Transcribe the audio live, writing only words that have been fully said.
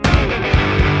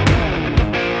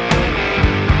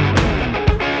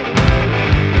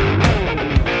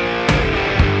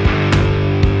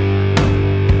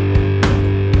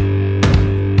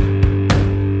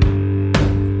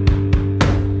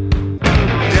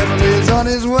on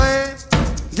his way.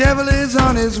 Devil is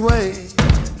on his way.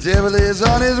 Devil is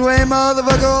on his way,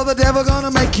 motherfucker. The devil gonna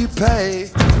make you pay.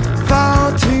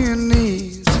 Fall to your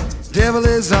knees. Devil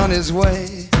is on his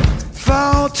way.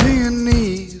 Fall to your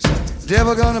knees.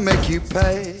 Devil gonna make you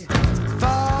pay.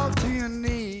 Fall to your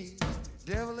knees.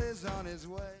 Devil is on his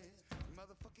way.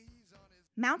 Motherfucker, he's on his...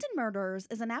 Mountain Murders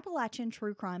is an Appalachian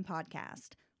true crime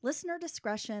podcast. Listener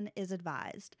discretion is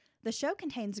advised. The show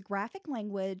contains graphic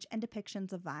language and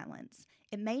depictions of violence.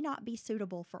 It may not be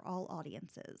suitable for all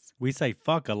audiences. We say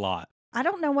fuck a lot. I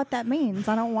don't know what that means.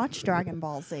 I don't watch Dragon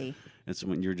Ball Z. It's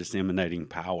when you're just emanating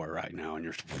power right now,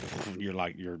 and you're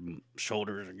like, your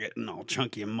shoulders are getting all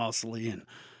chunky and muscly, and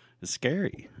it's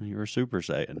scary. You're a Super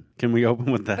Saiyan. Can we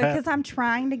open with that? Because I'm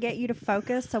trying to get you to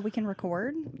focus so we can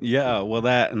record. Yeah, well,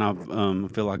 that, and I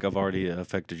feel like I've already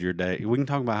affected your day. We can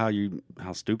talk about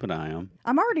how stupid I am.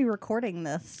 I'm already recording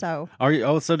this, so... Are you?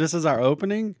 Oh, so this is our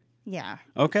opening? Yeah.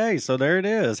 Okay, so there it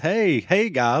is. Hey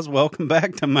guys, welcome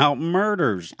back to Mountain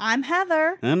Murders. I'm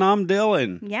Heather. And I'm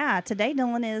Dylan. Yeah, today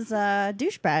Dylan is a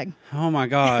douchebag. Oh my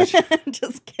gosh.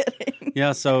 Just kidding.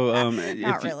 Yeah, so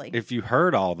Not really. If you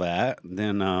heard all that,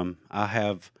 then I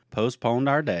have postponed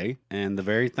our day, and the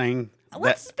very thing...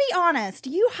 Let's be honest.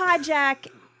 You hijack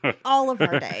all of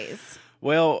our days.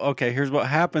 Well, okay, here's what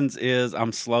happens is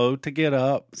I'm slow to get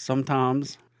up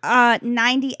sometimes.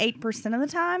 98% of the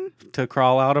time. To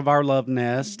crawl out of our love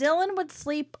nest. Dylan would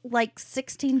sleep like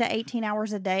 16 to 18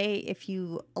 hours a day if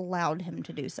you allowed him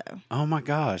to do so. Oh my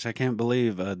gosh, I can't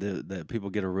believe that people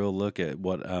get a real look at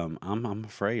what I'm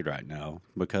afraid right now.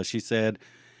 Because she said,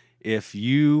 if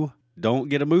you don't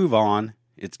get a move on,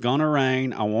 it's gonna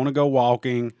rain. I want to go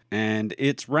walking, and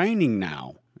it's raining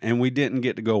now. And we didn't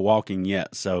get to go walking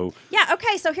yet, so... Yeah,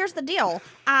 okay, so here's the deal.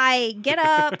 I get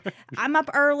up, I'm up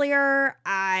earlier,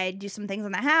 I do some things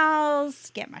in the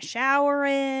house, get my shower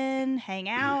in, hang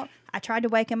out. I tried to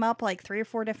wake him up like 3 or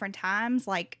 4 different times,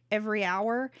 like every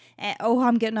hour. And,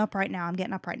 I'm getting up right now,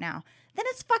 Then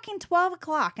it's fucking 12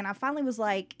 o'clock, and I finally was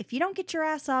like, if you don't get your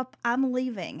ass up, I'm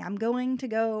leaving. I'm going to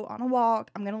go on a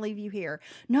walk. I'm going to leave you here.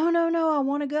 No, I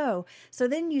want to go. So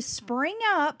then you spring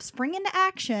into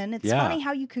action. It's funny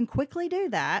how you can quickly do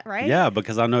that, right? Yeah,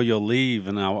 because I know you'll leave,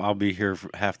 and I'll be here for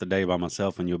half the day by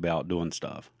myself, and you'll be out doing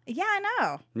stuff. Yeah, I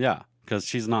know. Yeah, because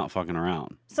she's not fucking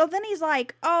around. So then he's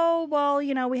like, oh, well,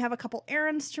 we have a couple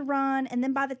errands to run. And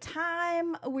then by the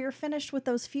time we're finished with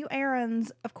those few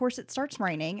errands, of course, it starts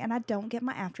raining, and I don't get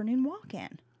my afternoon walk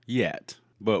in. Yet.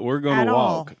 But we're going to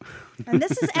walk. And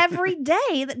this is every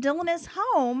day that Dylan is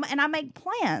home, and I make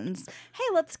plans. Hey,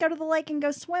 let's go to the lake and go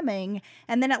swimming.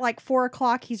 And then at like 4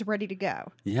 o'clock, he's ready to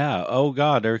go. Yeah. Oh,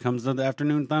 God, there comes the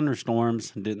afternoon thunderstorms.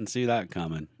 Didn't see that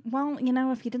coming. Well,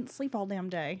 if you didn't sleep all damn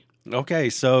day. Okay,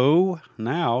 so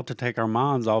now to take our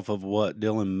minds off of what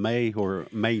Dylan may or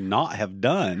may not have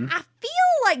done. I feel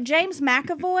like James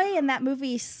McAvoy in that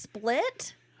movie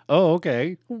Split. Oh,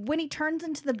 okay. When he turns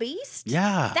into the beast?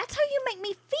 Yeah. That's how you make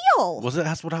me feel.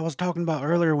 That's what I was talking about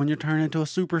earlier. When you turn into a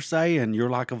Super Saiyan, you're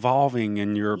like evolving,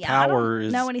 and your power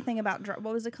is... I don't know anything about...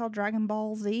 What was it called? Dragon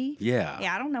Ball Z? Yeah.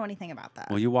 Yeah, I don't know anything about that.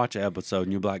 Well, you watch an episode,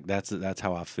 and you'll be like, that's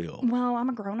how I feel. Well, I'm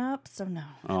a grown-up, so no.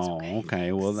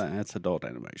 Okay. Well, that's adult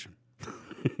animation.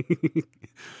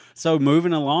 So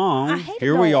moving along,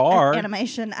 here we are.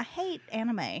 Animation. I hate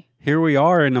anime. Here we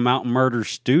are in the Mountain Murder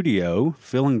studio,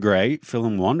 feeling great,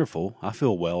 feeling wonderful. I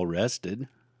feel well rested,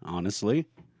 honestly.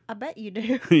 I bet you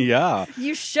do. Yeah.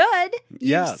 You should.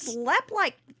 Yes. You slept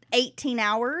like 18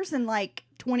 hours in like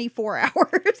 24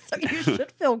 hours, so you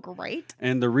should feel great.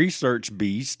 And the research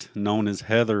beast, known as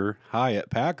Heather Hyatt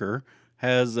Packer,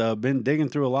 has been digging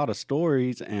through a lot of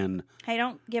stories and... Hey,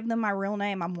 don't give them my real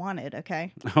name. I'm wanted,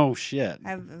 okay? Oh, shit. I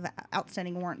have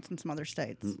outstanding warrants in some other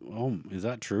states. Oh, is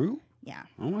that true? Yeah.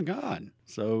 Oh, my God.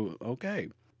 So, okay.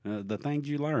 The things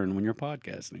you learn when you're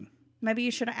podcasting. Maybe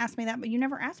you should have asked me that, but you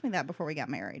never asked me that before we got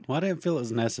married. Well, I didn't feel it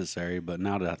was necessary, but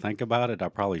now that I think about it, I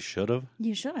probably should have.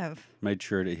 You should have. Made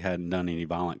sure that he hadn't done any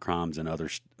violent crimes in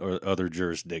other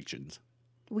jurisdictions.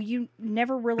 Well, you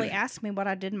never really asked me what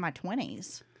I did in my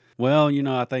 20s. Well,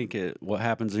 I think what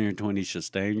happens in your 20s should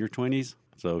stay in your 20s.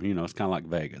 So, it's kind of like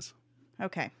Vegas.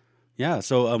 Okay. Yeah,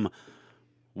 so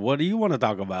what do you want to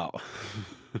talk about?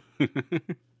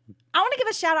 I want to give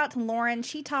a shout out to Lauren.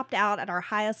 She topped out at our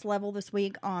highest level this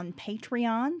week on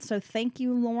Patreon. So thank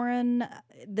you, Lauren.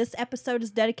 This episode is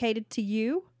dedicated to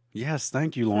you. Yes,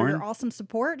 thank you, Lauren. For your awesome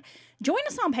support. Join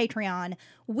us on Patreon.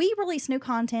 We release new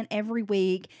content every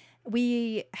week.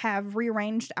 We have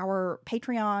rearranged our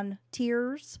Patreon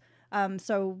tiers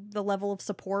So the level of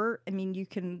support, I mean, you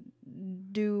can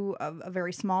do a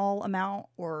very small amount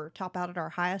or top out at our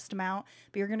highest amount,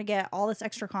 but you're going to get all this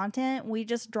extra content. We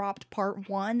just dropped part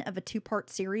 1 of a 2-part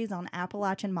series on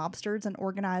Appalachian mobsters and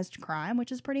organized crime,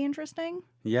 which is pretty interesting.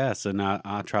 Yes, and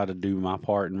I try to do my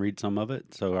part and read some of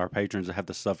it, so our patrons have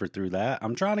to suffer through that.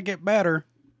 I'm trying to get better.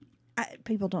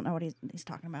 People don't know what he's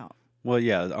talking about. Well,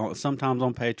 yeah, sometimes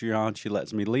on Patreon, she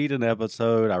lets me lead an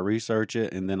episode, I research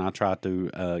it, and then I try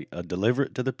to deliver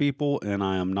it to the people, and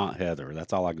I am not Heather.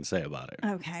 That's all I can say about it.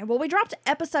 Okay, well, we dropped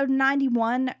episode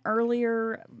 91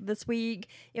 earlier this week.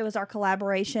 It was our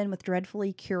collaboration with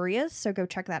Dreadfully Curious, so go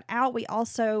check that out. We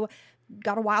also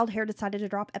got a Wild Hair decided to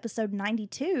drop episode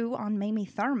 92 on Mamie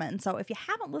Thurman, so if you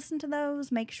haven't listened to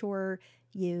those, make sure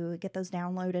you get those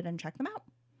downloaded and check them out.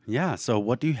 Yeah, so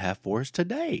what do you have for us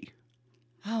today?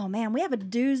 Oh, man, we have a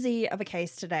doozy of a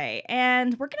case today,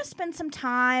 and we're going to spend some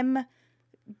time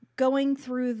going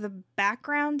through the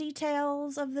background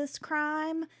details of this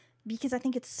crime because I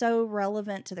think it's so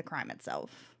relevant to the crime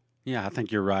itself. Yeah, I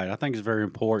think you're right. I think it's very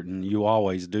important. You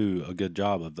always do a good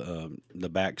job of the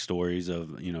backstories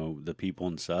of, the people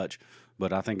and such,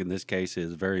 but I think in this case it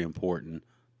is very important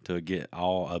to get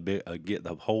get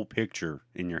the whole picture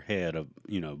in your head of,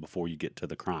 before you get to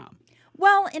the crime.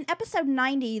 Well, in episode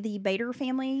 90, the Bader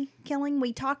family killing,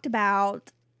 we talked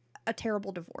about a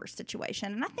terrible divorce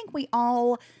situation. And I think we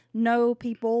all know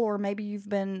people, or maybe you've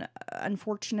been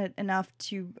unfortunate enough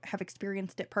to have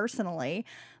experienced it personally.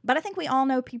 But I think we all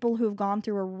know people who have gone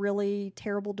through a really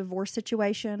terrible divorce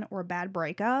situation or a bad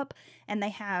breakup, and they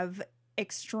have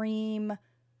extremely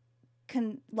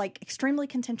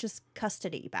contentious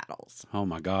custody battles. Oh,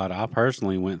 my God. I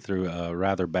personally went through a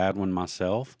rather bad one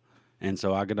myself. And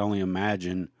so I could only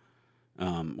imagine,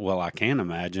 I can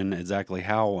imagine exactly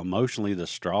how emotionally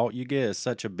distraught you get. It's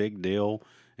such a big deal.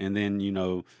 And then,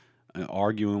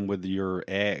 arguing with your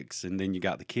ex, and then you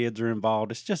got the kids are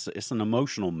involved. It's an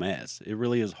emotional mess. It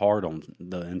really is hard on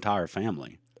the entire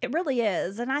family. It really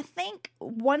is. And I think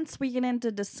once we get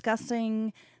into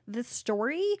discussing this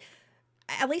story,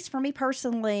 at least for me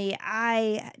personally,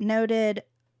 I noted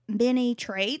many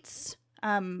traits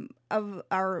of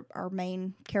our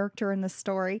main character in this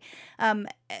story.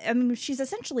 She's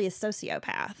essentially a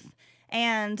sociopath.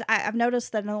 And I've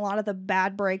noticed that in a lot of the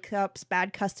bad breakups,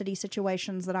 bad custody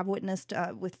situations that I've witnessed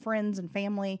with friends and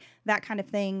family, that kind of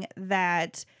thing,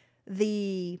 that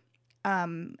the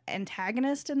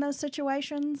antagonist in those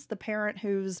situations, the parent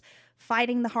who's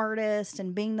fighting the hardest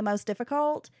and being the most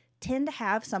difficult, tend to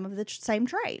have some of the same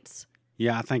traits.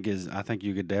 Yeah, I think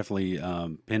you could definitely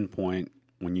pinpoint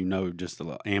when just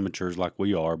the amateurs like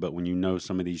we are, but when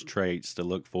some of these traits to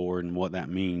look for and what that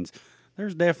means,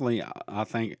 there's definitely, I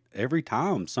think, every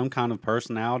time some kind of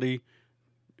personality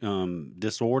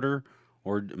disorder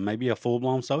or maybe a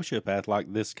full-blown sociopath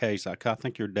like this case. I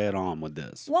think you're dead on with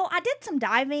this. Well, I did some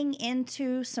diving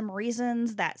into some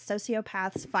reasons that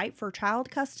sociopaths fight for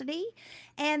child custody,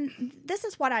 and this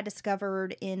is what I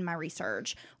discovered in my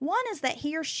research. One is that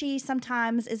he or she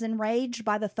sometimes is enraged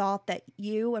by the thought that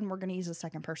you, and we're going to use a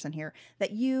second person here,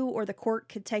 that you or the court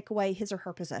could take away his or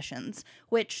her possessions,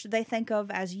 which they think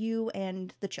of as you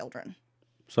and the children.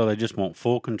 So they just want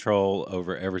full control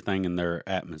over everything in their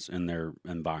in their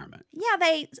environment. Yeah,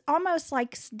 they almost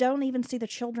don't even see the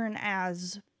children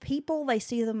as people. They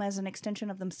see them as an extension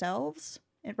of themselves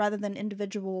rather than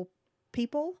individual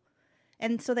people.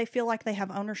 And so they feel like they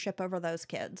have ownership over those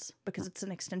kids because it's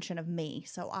an extension of me.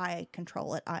 So I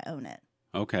control it. I own it.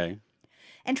 Okay.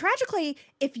 And tragically,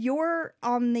 if you're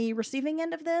on the receiving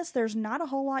end of this, there's not a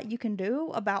whole lot you can do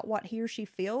about what he or she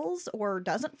feels or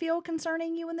doesn't feel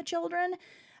concerning you and the children.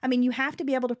 I mean, you have to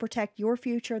be able to protect your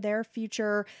future, their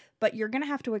future, but you're going to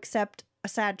have to accept a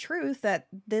sad truth that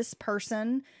this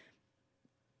person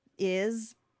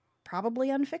is probably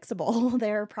unfixable.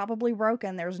 They're probably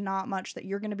broken. There's not much that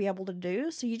you're going to be able to do,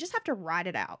 so you just have to ride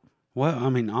it out. Well, I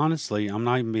mean, honestly, I'm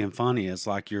not even being funny. It's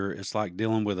like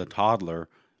dealing with a toddler.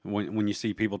 When you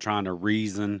see people trying to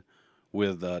reason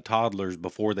with toddlers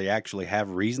before they actually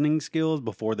have reasoning skills,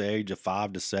 before the age of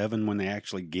 5 to 7, when they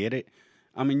actually get it,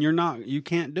 I mean, you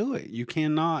can't do it. You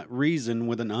cannot reason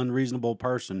with an unreasonable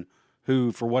person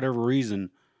who, for whatever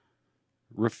reason,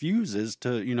 refuses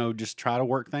to, just try to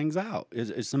work things out.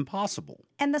 It's impossible.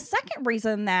 And the second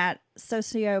reason that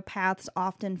sociopaths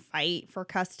often fight for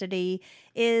custody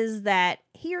is that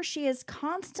he or she is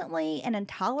constantly and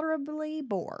intolerably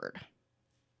bored.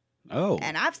 Oh.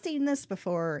 And I've seen this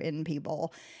before in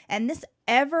people. And this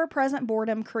ever-present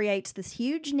boredom creates this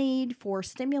huge need for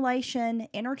stimulation,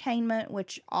 entertainment,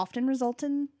 which often results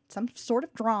in some sort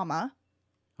of drama.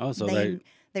 Oh, so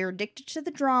they're addicted to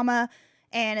the drama.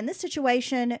 And in this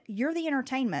situation, you're the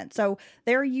entertainment. So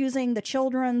they're using the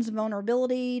children's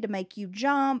vulnerability to make you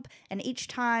jump. And each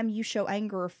time you show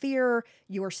anger or fear,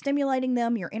 you are stimulating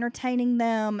them, you're entertaining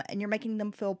them, and you're making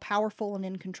them feel powerful and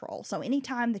in control. So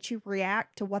anytime that you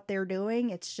react to what they're doing,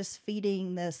 it's just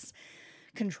feeding this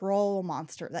control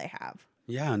monster they have.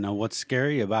 Yeah, no, what's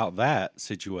scary about that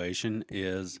situation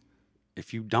is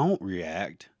if you don't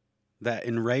react, that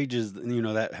enrages,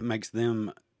 that makes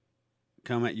them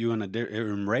come at you it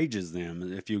enrages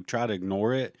them. If you try to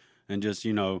ignore it and just,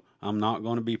 I'm not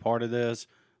going to be part of this,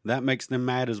 that makes them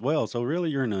mad as well. So really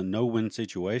you're in a no-win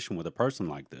situation with a person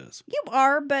like this. You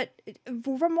are, but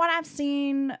from what I've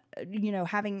seen,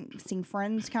 having seen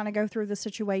friends kind of go through the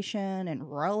situation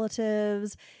and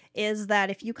relatives, is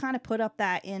that if you kind of put up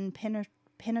that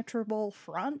impenetrable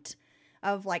front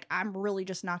of like, I'm really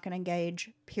just not going to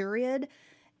engage, period,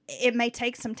 it may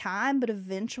take some time, but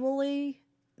eventually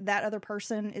that other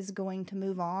person is going to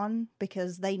move on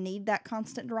because they need that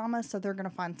constant drama. So they're going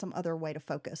to find some other way to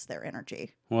focus their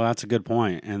energy. Well, that's a good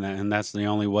point. And that's the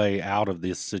only way out of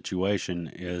this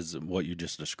situation is what you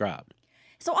just described.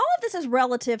 So all of this is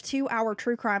relative to our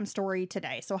true crime story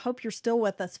today. So I hope you're still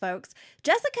with us, folks.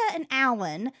 Jessica and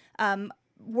Alan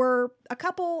were a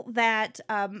couple that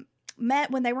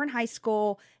met when they were in high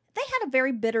school. They had a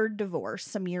very bitter divorce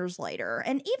some years later,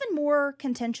 an even more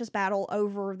contentious battle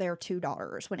over their 2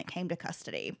 daughters when it came to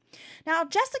custody. Now,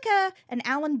 Jessica and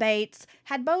Alan Bates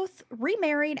had both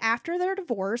remarried after their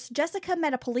divorce. Jessica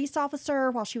met a police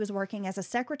officer while she was working as a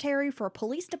secretary for a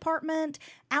police department.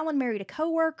 Alan married a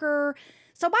coworker.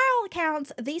 So by all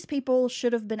accounts, these people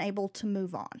should have been able to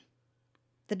move on.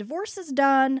 The divorce is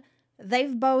done.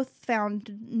 They've both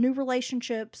found new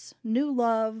relationships, new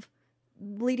love,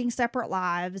 leading separate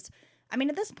lives. I mean,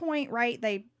 at this point, right,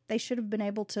 they should have been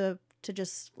able to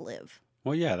just live.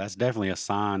 Well, yeah, that's definitely a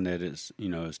sign that it's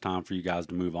time for you guys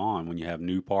to move on. When you have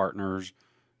new partners,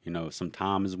 some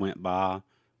time has went by,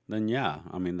 then yeah,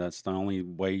 I mean, that's the only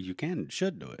way you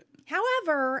should do it.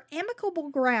 However, amicable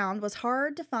ground was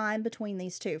hard to find between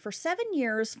these two. For 7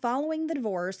 years following the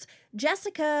divorce,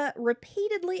 Jessica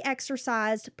repeatedly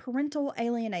exercised parental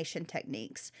alienation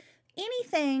techniques.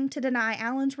 Anything to deny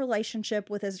Alan's relationship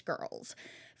with his girls,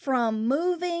 from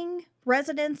moving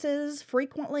residences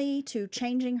frequently to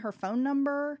changing her phone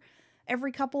number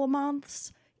every couple of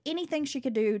months, anything she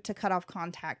could do to cut off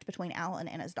contact between Alan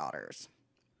and his daughters.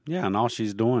 Yeah, and all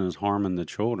she's doing is harming the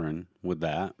children with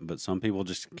that, but some people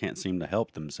just can't seem to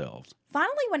help themselves.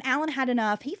 Finally, when Alan had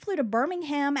enough, he flew to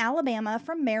Birmingham, Alabama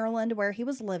from Maryland, where he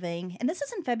was living, and this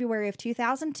is in February of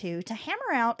 2002, to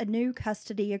hammer out a new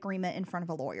custody agreement in front of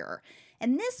a lawyer.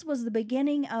 And this was the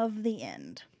beginning of the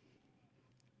end.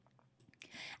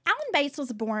 Alan Bates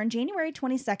was born January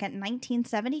 22nd,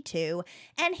 1972,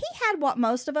 and he had what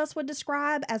most of us would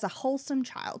describe as a wholesome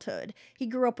childhood. He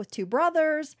grew up with 2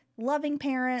 brothers, loving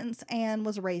parents, and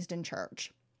was raised in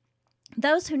church.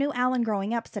 Those who knew Alan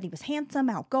growing up said he was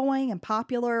handsome, outgoing, and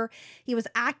popular. He was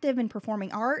active in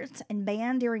performing arts and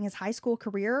band during his high school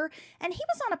career, and he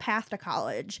was on a path to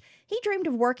college. He dreamed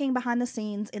of working behind the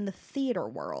scenes in the theater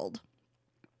world.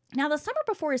 Now, the summer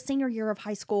before his senior year of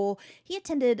high school, he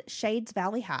attended Shades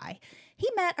Valley High. He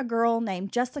met a girl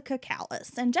named Jessica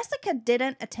Callis, and Jessica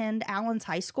didn't attend Alan's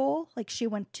high school. Like, she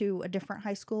went to a different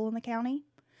high school in the county.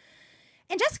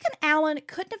 And Jessica and Alan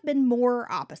couldn't have been more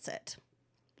opposite.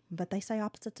 But they say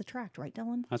opposites attract, right,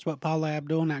 Dylan? That's what Paula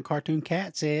Abdul and that cartoon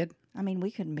cat said. I mean,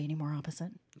 we couldn't be any more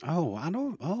opposite. Oh, I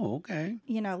don't. Oh, okay.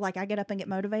 Like I get up and get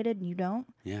motivated and you don't.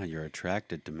 Yeah, you're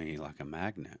attracted to me like a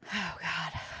magnet. Oh,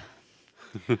 God.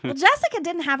 Well, Jessica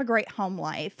didn't have a great home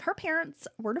life. Her parents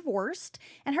were divorced,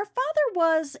 and her father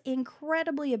was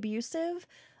incredibly abusive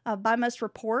by most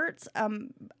reports,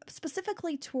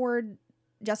 specifically toward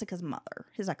Jessica's mother,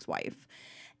 his ex-wife.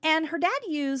 And her dad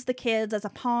used the kids as a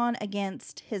pawn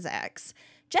against his ex.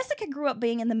 Jessica grew up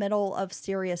being in the middle of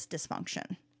serious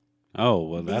dysfunction. Oh,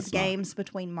 well, These games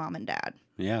between mom and dad.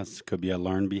 Yes, could be a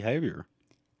learned behavior.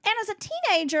 And as a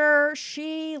teenager,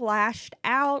 she lashed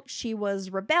out. She was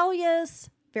rebellious,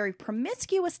 very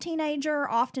promiscuous teenager,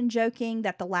 often joking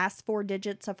that the last 4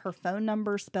 digits of her phone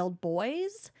number spelled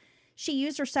boys. She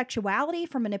used her sexuality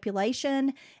for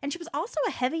manipulation, and she was also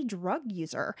a heavy drug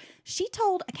user. She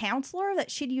told a counselor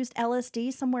that she'd used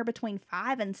LSD somewhere between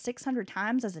 500 and 600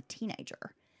 times as a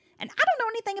teenager. And I don't know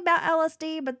anything about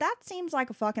LSD, but that seems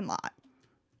like a fucking lot.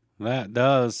 That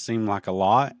does seem like a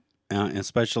lot,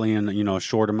 especially in, a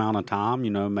short amount of time.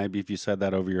 Maybe if you said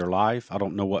that over your life. I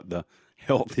don't know what the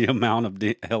healthy amount of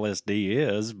LSD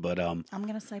is, but I'm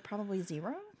going to say probably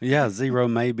 0. Yeah, 0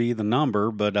 may be the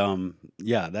number, but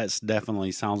yeah, that's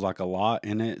definitely sounds like a lot.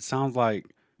 And it sounds like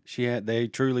they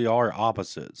truly are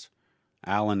opposites,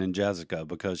 Alan and Jessica,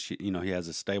 because he has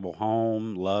a stable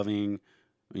home, loving,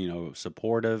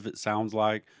 supportive. It sounds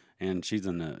like, and she's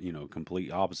in the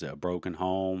complete opposite, a broken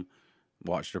home.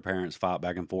 Watched her parents fight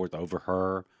back and forth over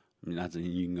her. I mean,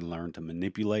 you can learn to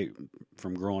manipulate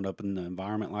from growing up in the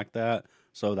environment like that.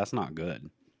 So that's not good.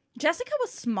 Jessica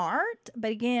was smart,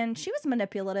 but again, she was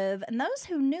manipulative, and those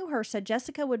who knew her said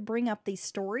Jessica would bring up these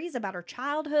stories about her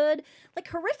childhood, like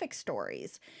horrific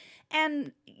stories.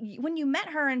 And when you met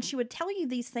her and she would tell you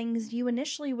these things, you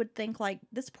initially would think, like,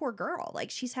 this poor girl, like,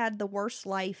 she's had the worst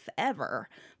life ever.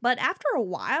 But after a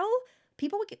while,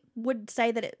 people would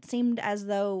say that it seemed as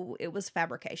though it was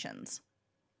fabrications.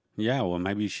 Yeah, well,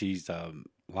 maybe she's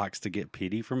likes to get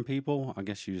pity from people. I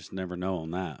guess you just never know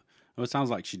on that. Well, it sounds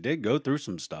like she did go through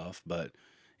some stuff, but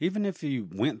even if you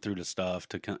went through the stuff,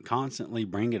 to constantly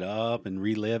bring it up and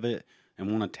relive it and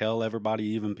want to tell everybody,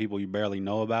 even people you barely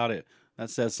know about it, that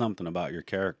says something about your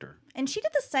character. And she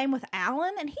did the same with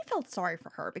Alan, and he felt sorry for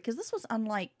her because this was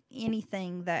unlike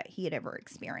anything that he had ever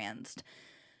experienced.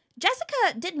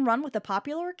 Jessica didn't run with the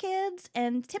popular kids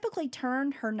and typically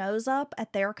turned her nose up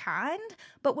at their kind,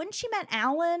 but when she met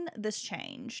Alan, this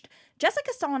changed.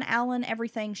 Jessica saw in Alan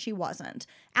everything she wasn't.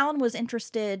 Alan was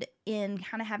interested in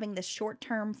kind of having this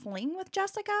short-term fling with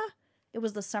Jessica. It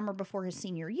was the summer before his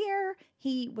senior year.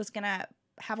 He was going to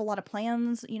have a lot of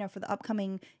plans, for the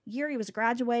upcoming year. He was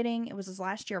graduating. It was his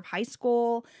last year of high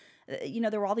school.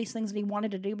 There were all these things that he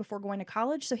wanted to do before going to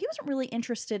college, so he wasn't really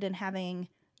interested in having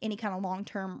any kind of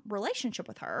long-term relationship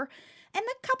with her. And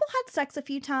the couple had sex a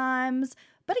few times,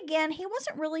 but again, he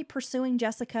wasn't really pursuing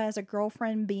Jessica as a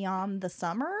girlfriend beyond the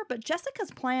summer, but Jessica's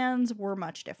plans were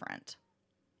much different.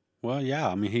 Well, yeah,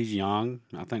 I mean, he's young.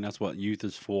 I think that's what youth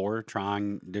is for,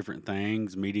 trying different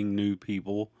things, meeting new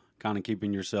people, kind of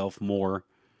keeping yourself more,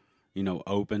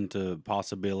 open to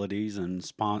possibilities and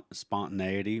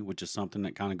spontaneity, which is something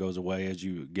that kind of goes away as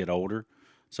you get older.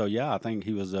 So, yeah, I think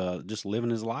he was just living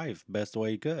his life best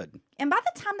way he could. And by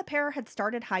the time the pair had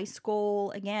started high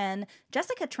school again,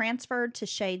 Jessica transferred to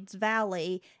Shades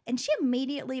Valley, and she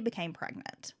immediately became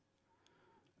pregnant.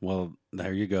 Well,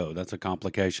 there you go. That's a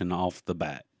complication off the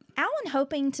bat. Alan,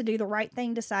 hoping to do the right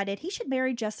thing, decided he should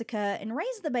marry Jessica and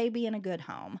raise the baby in a good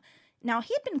home. Now,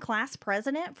 he had been class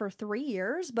president for 3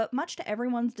 years, but much to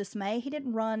everyone's dismay, he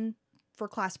didn't run for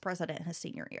class president in his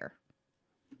senior year.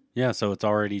 Yeah, so it's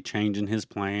already changing his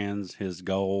plans, his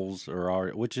goals,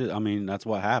 which is, I mean, that's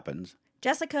what happens.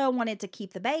 Jessica wanted to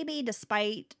keep the baby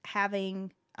despite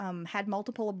having had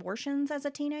multiple abortions as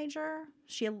a teenager.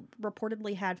 She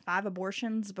reportedly had 5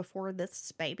 abortions before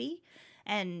this baby,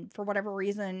 and for whatever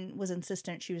reason was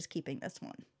insistent she was keeping this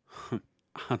one.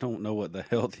 I don't know what the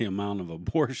healthy amount of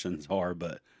abortions are,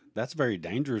 but that's very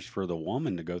dangerous for the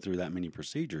woman to go through that many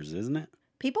procedures, isn't it?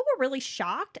 People were really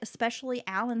shocked, especially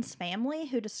Alan's family,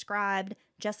 who described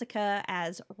Jessica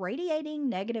as radiating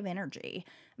negative energy.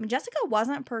 I mean, Jessica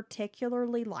wasn't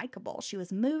particularly likable. She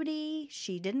was moody,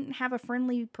 she didn't have a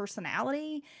friendly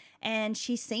personality, and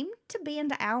she seemed to be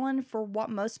into Alan for what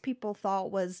most people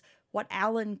thought was what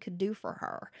Alan could do for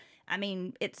her. I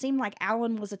mean, it seemed like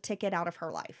Alan was a ticket out of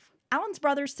her life. Alan's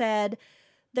brother said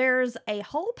there's a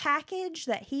whole package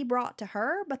that he brought to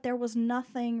her, but there was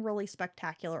nothing really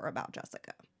spectacular about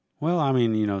Jessica. Well, I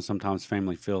mean, sometimes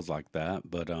family feels like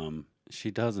that, but she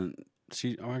doesn't.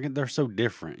 They're so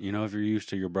different. If you're used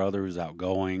to your brother who's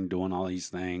outgoing, doing all these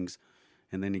things,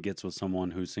 and then he gets with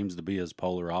someone who seems to be his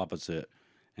polar opposite,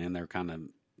 and they're kind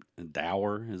of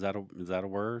dour. Is that a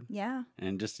word? Yeah.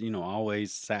 And just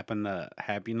always sapping the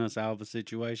happiness out of a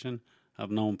situation.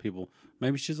 I've known people.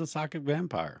 Maybe she's a psychic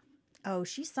vampire. Oh,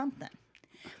 she's something.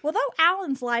 Well, though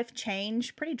Alan's life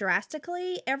changed pretty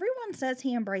drastically, everyone says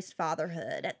he embraced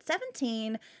fatherhood. At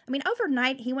 17,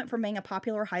 overnight, he went from being a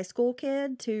popular high school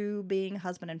kid to being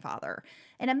husband and father.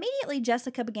 And immediately,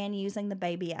 Jessica began using the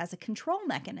baby as a control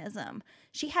mechanism.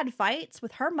 She had fights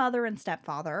with her mother and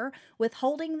stepfather,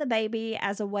 withholding the baby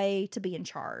as a way to be in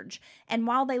charge. And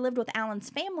while they lived with Alan's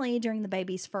family during the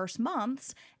baby's first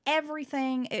months,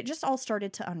 it just all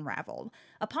started to unravel.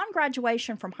 Upon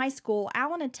graduation from high school,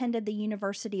 Alan attended the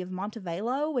University of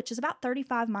Montevallo, which is about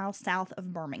 35 miles south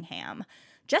of Birmingham.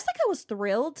 Jessica was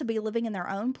thrilled to be living in their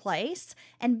own place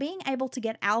and being able to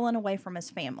get Alan away from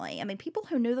his family. People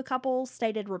who knew the couple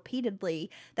stated repeatedly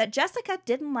that Jessica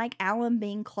didn't like Alan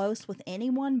being close with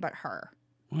anyone but her.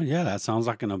 Well, yeah, that sounds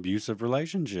like an abusive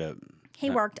relationship. He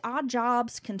worked odd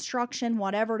jobs, construction,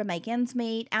 whatever, to make ends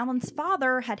meet. Alan's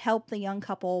father had helped the young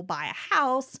couple buy a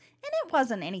house, and it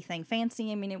wasn't anything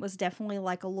fancy. It was definitely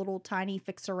like a little tiny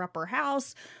fixer-upper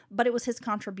house, but it was his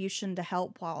contribution to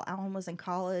help while Alan was in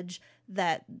college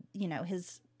that,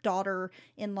 his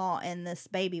daughter-in-law and this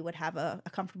baby would have a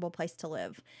comfortable place to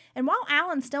live. And while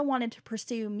Alan still wanted to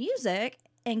pursue music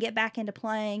and get back into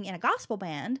playing in a gospel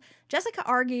band, Jessica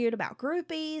argued about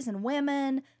groupies and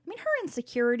women. I mean, her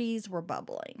insecurities were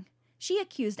bubbling. She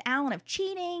accused Alan of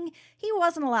cheating. He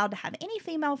wasn't allowed to have any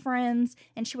female friends,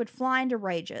 and she would fly into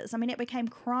rages. I mean, it became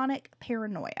chronic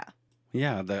paranoia.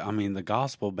 Yeah, the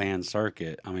gospel band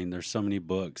circuit, there's so many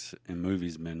books and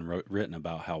movies been written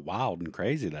about how wild and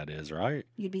crazy that is, right?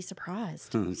 You'd be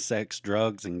surprised. Sex,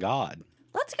 drugs, and God.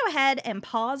 Let's go ahead and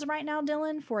pause right now,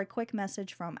 Dylan, for a quick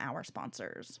message from our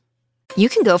sponsors. You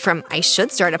can go from I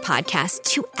should start a podcast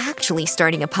to actually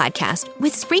starting a podcast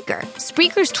with Spreaker.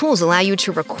 Spreaker's tools allow you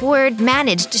to record,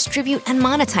 manage, distribute, and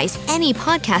monetize any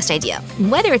podcast idea,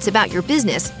 whether it's about your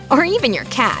business or even your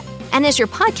cat. And as your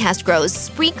podcast grows,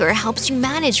 Spreaker helps you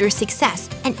manage your success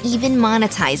and even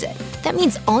monetize it. That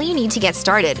means all you need to get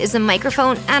started is a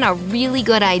microphone and a really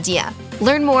good idea.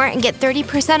 Learn more and get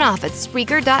 30% off at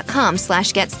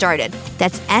Spreaker.com/get started.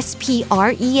 That's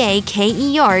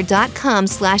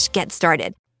SPREAKER.com/get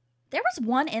started. There was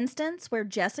one instance where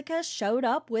Jessica showed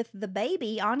up with the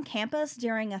baby on campus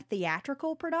during a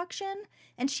theatrical production,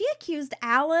 and she accused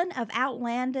Alan of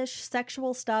outlandish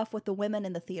sexual stuff with the women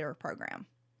in the theater program.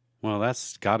 Well,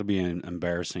 that's got to be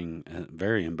embarrassing,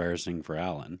 very embarrassing for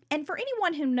Alan. And for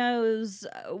anyone who knows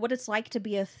what it's like to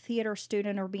be a theater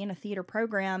student or be in a theater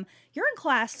program, you're in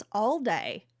class all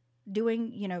day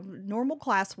doing, normal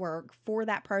classwork for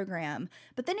that program.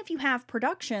 But then if you have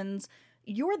productions,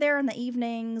 you're there in the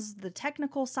evenings, the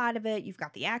technical side of it, you've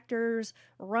got the actors,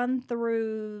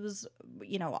 run-throughs,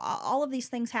 all of these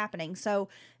things happening. So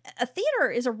a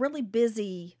theater is a really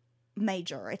busy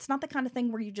major. It's not the kind of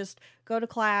thing where you just go to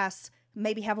class,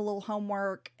 maybe have a little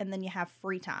homework, and then you have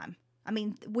free time. I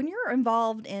mean, when you're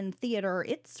involved in theater,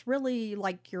 it's really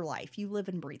like your life. You live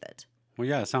and breathe it. Well,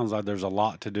 yeah, it sounds like there's a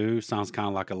lot to do. Sounds kind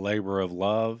of like a labor of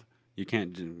love. You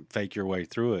can't fake your way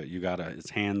through it.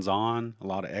 It's hands-on, a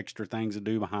lot of extra things to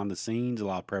do behind the scenes, a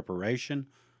lot of preparation.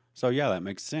 So, yeah, that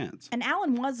makes sense. And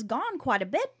Alan was gone quite a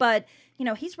bit, but,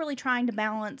 he's really trying to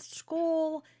balance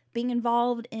school, being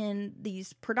involved in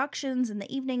these productions in the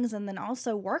evenings, and then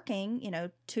also working,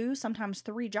 2, sometimes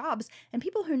 3 jobs. And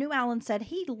people who knew Alan said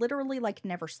he literally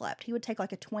never slept. He would take a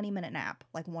 20-minute nap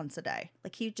once a day.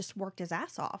 He just worked his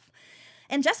ass off.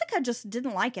 And Jessica just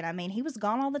didn't like it. I mean, he was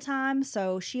gone all the time,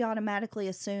 so she automatically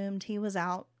assumed he was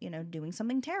out, doing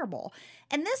something terrible.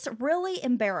 And this really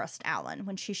embarrassed Alan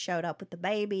when she showed up with the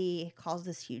baby, caused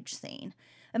this huge scene.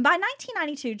 And by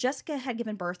 1992, Jessica had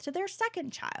given birth to their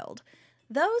second child.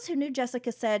 Those who knew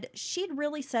Jessica said she'd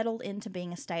really settled into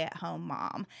being a stay-at-home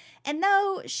mom. And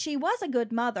though she was a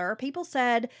good mother, people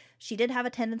said she did have a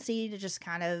tendency to just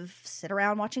kind of sit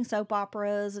around watching soap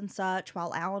operas and such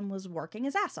while Alan was working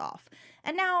his ass off.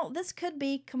 And now this could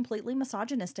be completely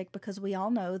misogynistic because we all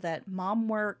know that mom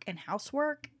work and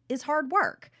housework is hard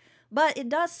work. But it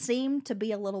does seem to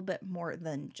be a little bit more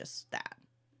than just that.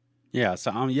 Yeah,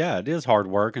 so it is hard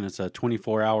work, and it's a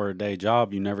 24-hour-a-day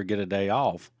job. You never get a day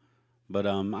off. But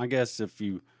I guess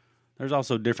there's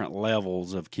also different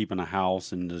levels of keeping a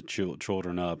house and the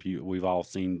children up. We've all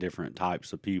seen different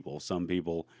types of people. Some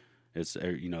people, it's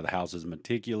the house is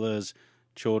meticulous.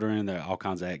 Children, there are all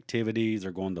kinds of activities.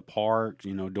 They're going to parks,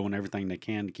 doing everything they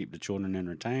can to keep the children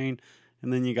entertained.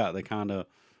 And then you got the kind of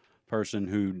person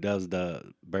who does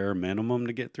the bare minimum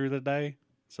to get through the day.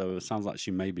 So it sounds like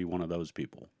she may be one of those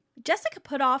people. Jessica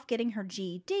put off getting her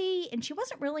GED, and she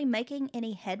wasn't really making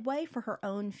any headway for her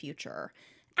own future.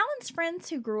 Alan's friends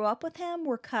who grew up with him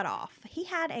were cut off. He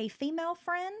had a female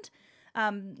friend,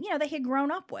 they had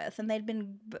grown up with, and they'd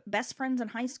been best friends in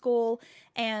high school.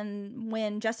 And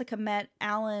when Jessica met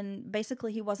Alan,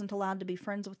 basically he wasn't allowed to be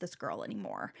friends with this girl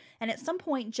anymore. And at some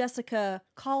point, Jessica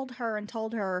called her and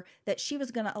told her that she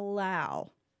was going to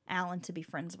allow Alan to be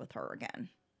friends with her again.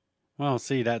 Well,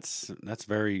 see, that's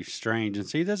very strange. And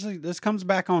see, this comes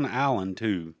back on Alan,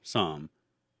 too, some.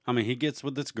 I mean, he gets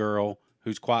with this girl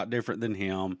who's quite different than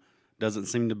him, doesn't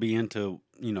seem to be into,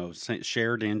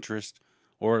 shared interest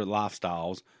or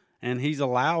lifestyles. And he is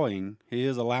allowing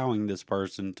this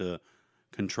person to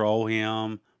control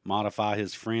him, modify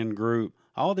his friend group.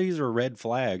 All these are red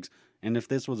flags. And if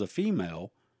this was a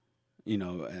female,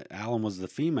 Alan was the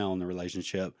female in the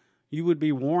relationship, you would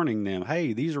be warning them,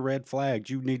 hey, these are red flags.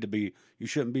 You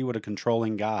shouldn't be with a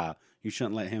controlling guy. You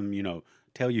shouldn't let him,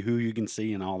 tell you who you can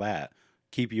see and all that.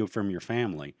 Keep you from your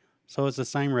family. So it's the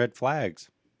same red flags.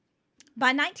 By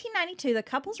 1992, the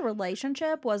couple's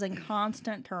relationship was in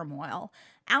constant turmoil.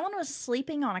 Alan was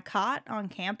sleeping on a cot on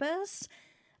campus.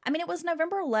 I mean, it was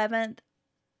November 11th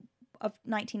of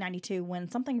 1992 when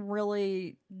something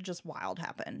really just wild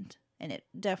happened. and it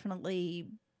definitely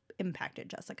impacted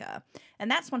Jessica.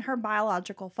 And that's when her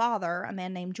biological father, a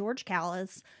man named George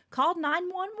Callis, called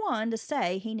 911 to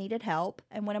say he needed help.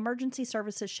 And when emergency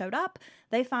services showed up,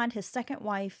 they find his second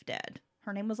wife dead.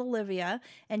 Her name was Olivia,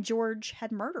 and George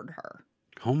had murdered her.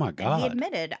 Oh, my God. And he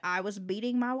admitted, I was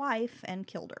beating my wife and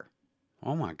killed her.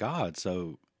 Oh, my God.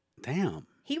 So, damn.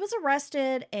 He was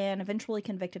arrested and eventually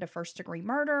convicted of first-degree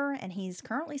murder, and he's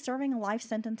currently serving a life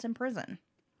sentence in prison.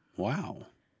 Wow.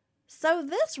 So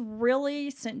this really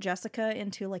sent Jessica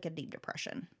into like a deep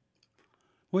depression.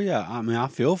 Well, yeah, I mean, I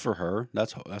feel for her.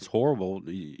 That's horrible.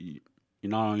 You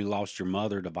not only lost your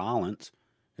mother to violence,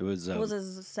 it was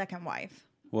his second wife.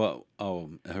 Well,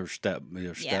 her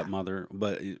stepmother.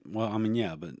 But well, I mean,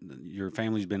 yeah, but your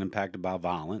family's been impacted by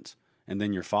violence, and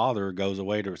then your father goes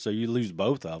away so you lose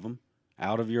both of them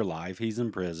out of your life. He's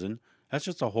in prison. That's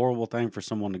just a horrible thing for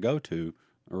someone to go to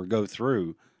or go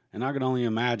through. And I can only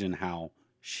imagine how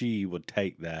she would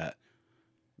take that,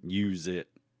 use it,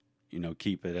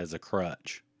 keep it as a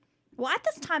crutch. Well, at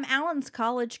this time, Alan's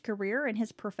college career and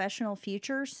his professional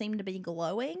future seemed to be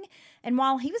glowing. And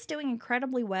while he was doing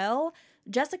incredibly well,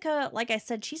 Jessica, like I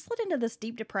said, she slid into this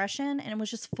deep depression and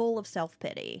was just full of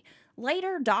self-pity.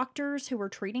 Later, doctors who were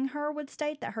treating her would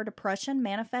state that her depression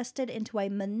manifested into a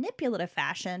manipulative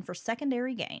fashion for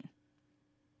secondary gain.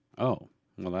 Oh,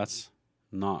 well, that's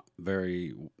not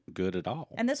very good at all.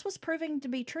 And this was proving to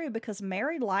be true because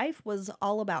married life was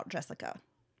all about Jessica.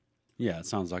 Yeah, it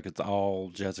sounds like it's all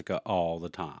Jessica all the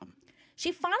time.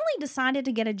 She finally decided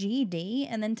to get a GED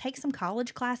and then take some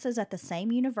college classes at the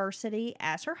same university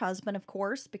as her husband, of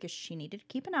course, because she needed to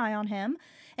keep an eye on him.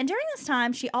 And during this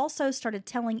time, she also started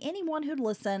telling anyone who'd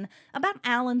listen about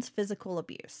Alan's physical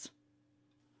abuse.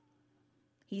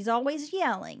 He's always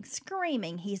yelling,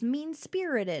 screaming. He's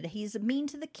mean-spirited. He's mean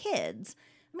to the kids.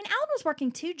 I mean, Alan was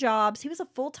working 2 jobs. He was a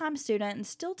full-time student and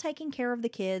still taking care of the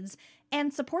kids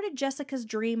and supported Jessica's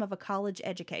dream of a college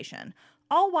education,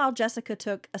 all while Jessica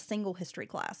took a single history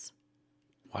class.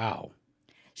 Wow.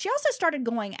 She also started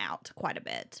going out quite a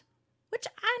bit, which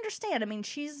I understand. I mean,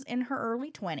 she's in her early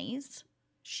 20s.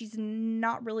 She's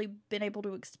not really been able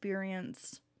to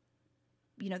experience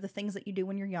the things that you do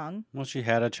when you're young. Well, she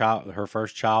had her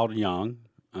first child young,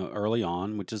 early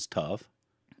on, which is tough.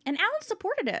 And Alan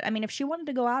supported it. I mean, if she wanted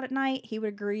to go out at night, he would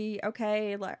agree,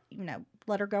 okay, let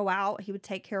her go out. He would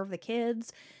take care of the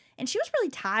kids. And she was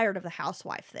really tired of the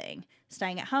housewife thing,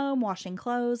 staying at home, washing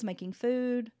clothes, making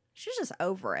food. She was just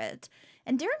over it.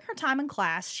 And during her time in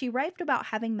class, she raved about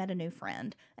having met a new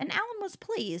friend. And Alan was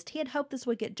pleased. He had hoped this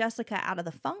would get Jessica out of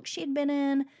the funk she had been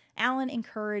in. Alan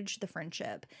encouraged the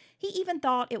friendship. He even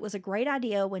thought it was a great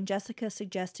idea when Jessica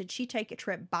suggested she take a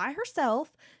trip by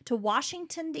herself to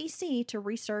Washington, D.C. to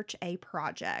research a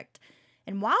project.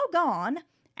 And while gone,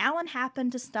 Alan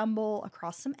happened to stumble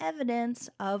across some evidence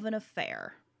of an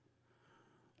affair.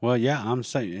 Well, yeah, I'm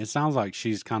saying it sounds like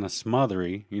she's kind of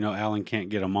smothery. Alan can't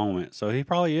get a moment, so he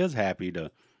probably is happy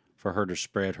for her to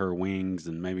spread her wings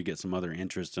and maybe get some other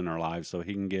interest in her life, so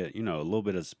he can get a little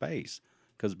bit of space.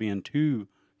 Because being too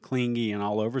clingy and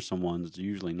all over someone is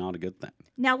usually not a good thing.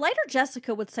 Now, later,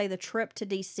 Jessica would say the trip to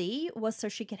D.C. was so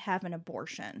she could have an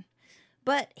abortion.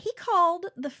 But he called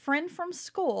the friend from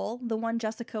school, the one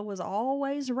Jessica was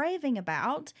always raving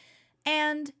about,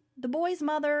 and the boy's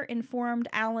mother informed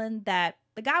Alan that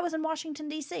the guy was in Washington,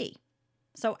 D.C.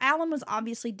 So Alan was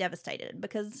obviously devastated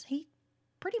because he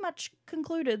pretty much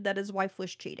concluded that his wife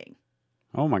was cheating.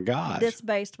 Oh, my gosh. This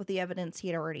based with the evidence he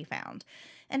had already found.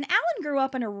 And Alan grew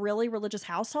up in a really religious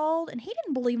household, and he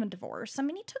didn't believe in divorce. I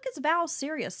mean, he took his vows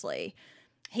seriously.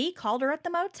 He called her at the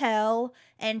motel,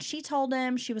 and she told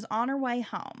him she was on her way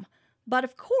home. But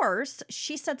of course,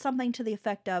 she said something to the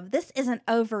effect of, "This isn't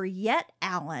over yet,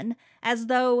 Alan," as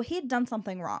though he had done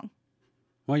something wrong.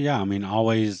 Well, yeah, I mean,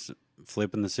 always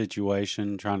flipping the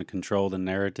situation, trying to control the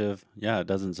narrative. Yeah, it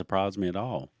doesn't surprise me at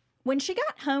all. When she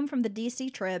got home from the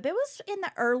D.C. trip, it was in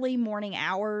the early morning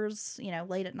hours,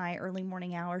 late at night, early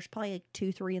morning hours, probably like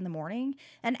 2, 3 in the morning.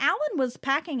 And Alan was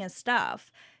packing his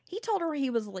stuff. He told her he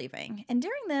was leaving. And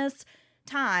during this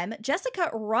time,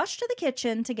 Jessica rushed to the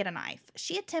kitchen to get a knife.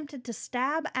 She attempted to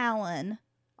stab Alan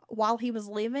while he was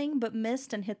leaving, but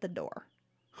missed and hit the door.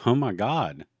 Oh, my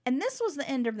God. And this was the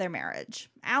end of their marriage.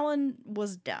 Alan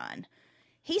was done.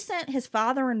 He sent his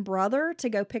father and brother to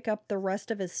go pick up the rest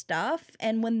of his stuff,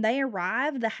 and when they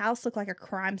arrived, the house looked like a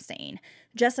crime scene.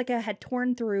 Jessica had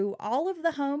torn through all of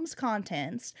the home's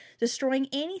contents, destroying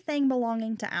anything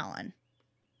belonging to Alan.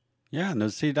 Yeah, no,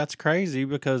 see, that's crazy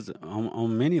because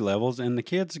on many levels, and the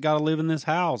kids got to live in this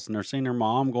house, and they're seeing their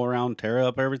mom go around and tear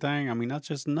up everything. I mean, that's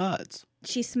just nuts.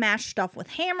 She smashed stuff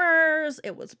with hammers.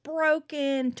 It was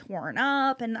broken, torn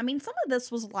up. And I mean, some of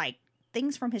this was like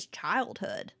things from his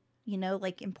childhood, you know,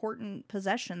 like important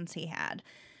possessions he had.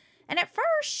 And at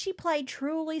first, she played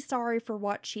truly sorry for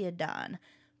what she had done.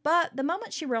 But the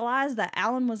moment she realized that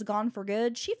Alan was gone for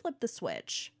good, she flipped the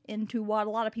switch into what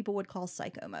a lot of people would call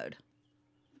psycho mode.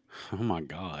 Oh my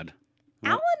God.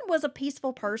 Alan was a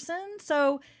peaceful person,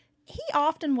 so he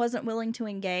often wasn't willing to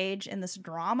engage in this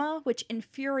drama, which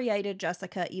infuriated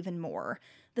Jessica even more.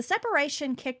 The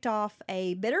separation kicked off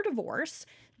a bitter divorce.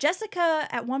 Jessica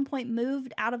at one point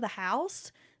moved out of the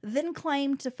house, then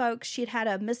claimed to folks she'd had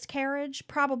a miscarriage,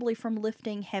 probably from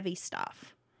lifting heavy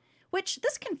stuff. Which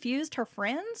this confused her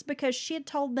friends because she had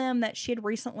told them that she had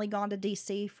recently gone to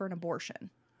D.C. for an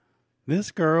abortion.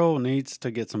 This girl needs to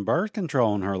get some birth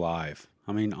control in her life.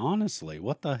 I mean, honestly,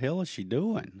 what the hell is she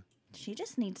doing? She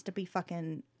just needs to be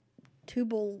fucking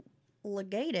tubal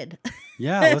ligated.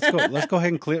 Yeah, let's go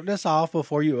ahead and clip this off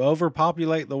before you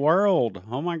overpopulate the world.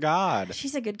 Oh my God.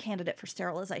 She's a good candidate for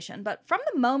sterilization. But from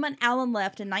the moment Alan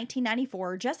left in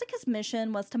 1994, Jessica's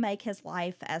mission was to make his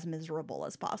life as miserable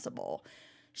as possible.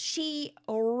 She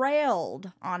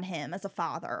railed on him as a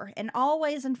father, and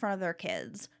always in front of their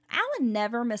kids. Alan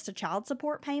never missed a child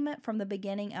support payment from the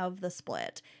beginning of the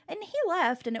split. And he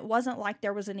left, and it wasn't like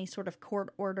there was any sort of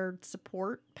court-ordered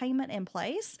support payment in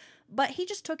place, but he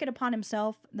just took it upon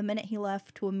himself the minute he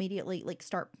left to immediately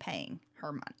start paying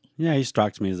her money. Yeah, he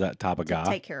strikes me as that type of guy. To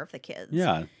take care of the kids.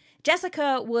 Yeah.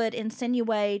 Jessica would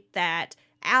insinuate that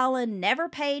Alan never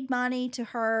paid money to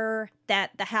her, that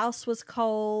the house was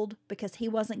cold because he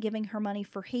wasn't giving her money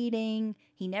for heating.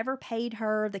 He never paid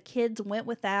her. The kids went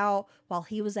without while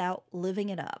he was out living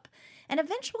it up. And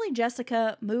eventually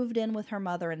Jessica moved in with her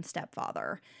mother and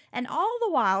stepfather. And all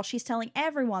the while she's telling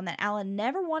everyone that Alan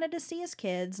never wanted to see his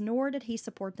kids, nor did he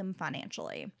support them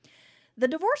financially. The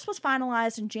divorce was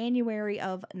finalized in January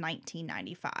of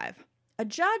 1995. A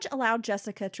judge allowed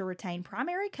Jessica to retain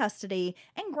primary custody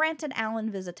and granted Alan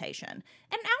visitation.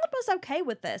 And Alan was okay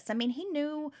with this. I mean, he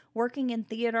knew working in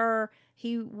theater,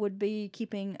 he would be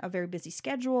keeping a very busy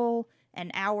schedule and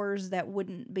hours that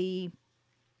wouldn't be,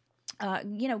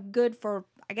 good for,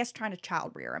 I guess, trying to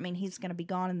child rear. I mean, he's going to be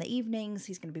gone in the evenings.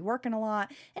 He's going to be working a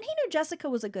lot. And he knew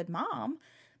Jessica was a good mom,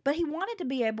 but he wanted to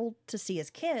be able to see his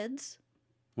kids.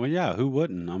 Well, yeah, who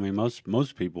wouldn't? I mean,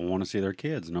 most people want to see their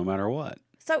kids no matter what.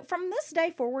 So from this day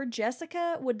forward,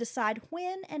 Jessica would decide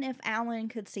when and if Alan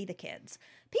could see the kids.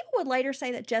 People would later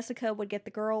say that Jessica would get the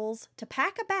girls to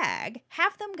pack a bag,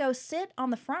 have them go sit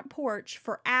on the front porch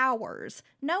for hours,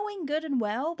 knowing good and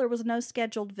well there was no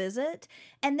scheduled visit,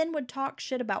 and then would talk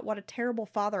shit about what a terrible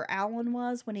father Alan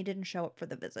was when he didn't show up for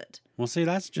the visit. Well, see,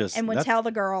 that's just... And would tell the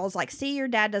girls, like, see, your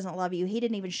dad doesn't love you. He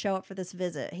didn't even show up for this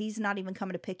visit. He's not even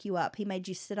coming to pick you up. He made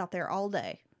you sit out there all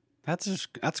day.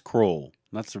 That's cruel.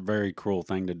 That's a very cruel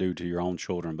thing to do to your own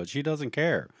children, but she doesn't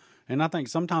care. And I think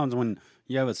sometimes when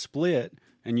you have a split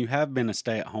and you have been a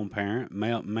stay-at-home parent,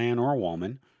 man or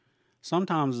woman,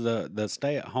 sometimes the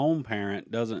stay-at-home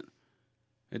parent doesn't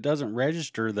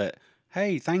register that,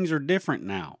 hey, things are different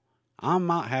now. I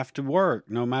might have to work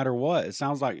no matter what. It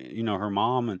sounds like, her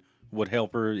mom would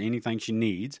help her anything she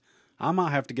needs. I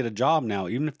might have to get a job now,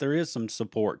 even if there is some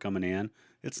support coming in.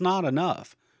 It's not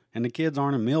enough. And the kids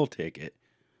aren't a meal ticket.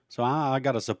 So I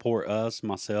got to support us,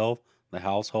 myself, the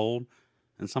household.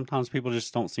 And sometimes people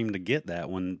just don't seem to get that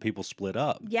when people split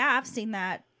up. Yeah, I've seen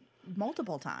that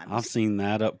multiple times. I've seen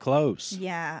that up close.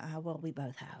 Yeah, well, we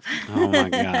both have. Oh, my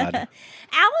God.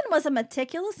 Alan was a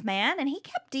meticulous man, and he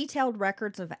kept detailed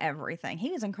records of everything.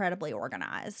 He was incredibly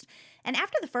organized. And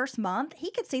after the first month,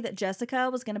 he could see that Jessica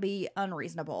was going to be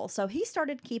unreasonable. So he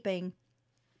started keeping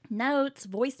notes,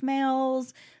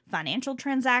 voicemails, financial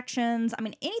transactions. I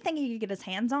mean, anything he could get his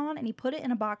hands on, and he put it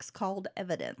in a box called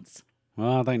evidence.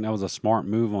 Well, I think that was a smart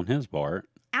move on his part.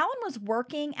 Alan was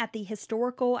working at the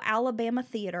historical Alabama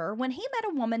Theater when he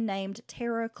met a woman named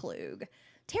Tara Klug.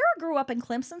 Tara grew up in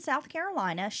Clemson, South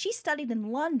Carolina. She studied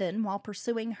in London while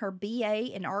pursuing her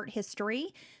BA in art history.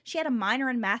 She had a minor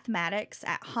in mathematics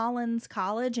at Hollins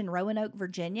College in Roanoke,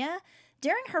 Virginia.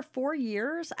 During her 4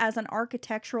 years as an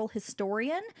architectural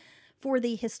historian for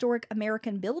the Historic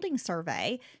American Building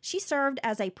Survey, she served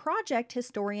as a project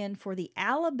historian for the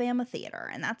Alabama Theater,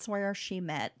 and that's where she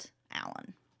met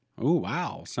Alan. Oh,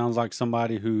 wow. Sounds like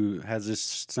somebody who has this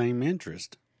same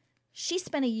interest. She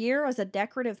spent a year as a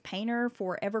decorative painter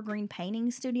for Evergreen Painting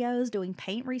Studios doing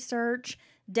paint research,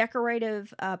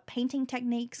 decorative painting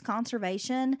techniques,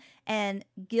 conservation, and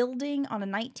gilding on a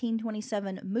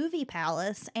 1927 movie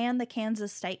palace and the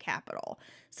Kansas State Capitol.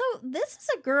 So this is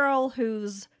a girl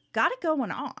who's got it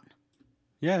going on.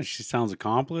 Yeah, she sounds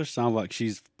accomplished. Sounds like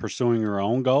she's pursuing her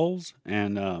own goals,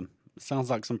 and sounds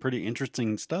like some pretty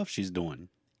interesting stuff she's doing.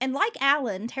 And like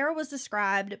Alan, Tara was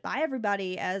described by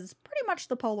everybody as pretty much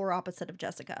the polar opposite of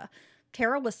Jessica.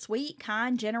 Tara was sweet,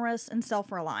 kind, generous, and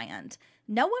self-reliant.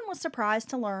 No one was surprised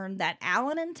to learn that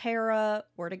Alan and Tara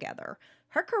were together.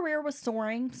 Her career was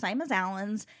soaring, same as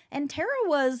Alan's, and Tara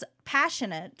was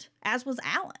passionate, as was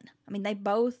Alan. I mean, they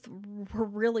both were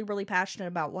really, really passionate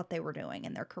about what they were doing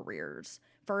in their careers,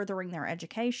 furthering their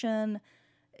education.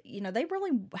 You know, they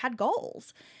really had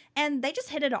goals, and they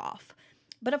just hit it off.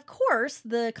 But of course,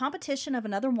 the competition of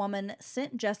another woman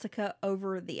sent Jessica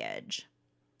over the edge.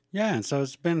 Yeah, and so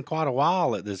it's been quite a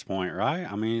while at this point, right?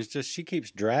 I mean, it's just she keeps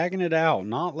dragging it out,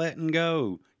 not letting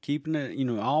go, keeping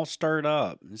it, all stirred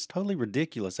up. It's totally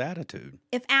ridiculous attitude.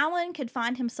 If Alan could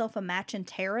find himself a match in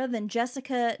Tara, then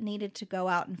Jessica needed to go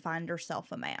out and find herself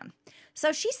a man.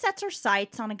 So she sets her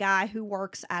sights on a guy who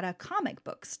works at a comic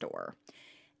book store.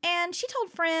 And she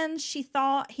told friends she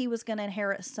thought he was going to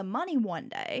inherit some money one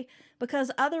day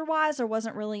because otherwise there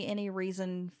wasn't really any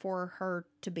reason for her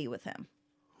to be with him.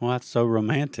 Well, that's so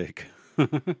romantic.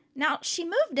 Now, she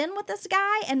moved in with this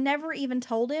guy and never even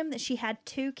told him that she had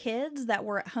 2 kids that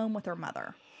were at home with her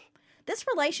mother. This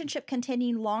relationship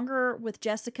continued longer with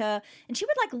Jessica, and she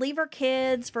would leave her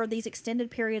kids for these extended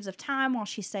periods of time while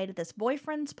she stayed at this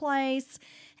boyfriend's place,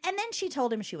 and then she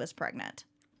told him she was pregnant.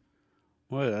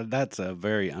 Well, that's a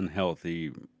very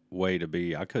unhealthy way to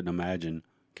be. I couldn't imagine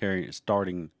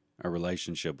starting a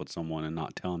relationship with someone and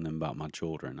not telling them about my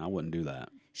children. I wouldn't do that.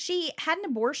 She had an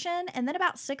abortion and then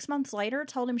about 6 months later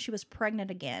told him she was pregnant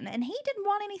again. And he didn't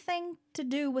want anything to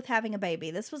do with having a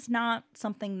baby. This was not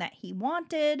something that he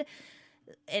wanted.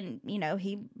 And,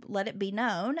 he let it be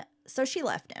known. So she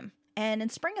left him. And in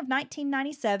spring of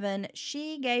 1997,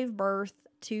 she gave birth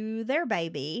to their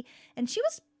baby. And she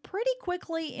was pretty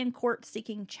quickly in court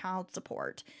seeking child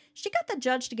support. She got the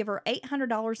judge to give her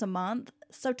 $800 a month.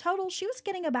 So total, she was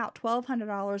getting about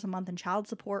 $1,200 a month in child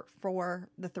support for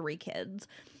the 3 kids.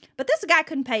 But this guy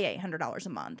couldn't pay $800 a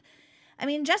month. I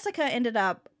mean, Jessica ended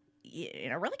up,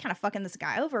 really kind of fucking this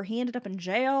guy over. He ended up in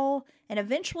jail and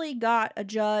eventually got a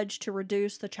judge to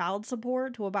reduce the child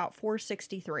support to about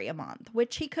 $463 a month,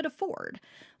 which he could afford.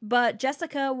 But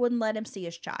Jessica wouldn't let him see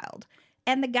his child.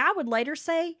 And the guy would later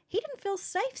say he didn't feel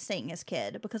safe seeing his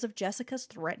kid because of Jessica's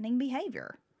threatening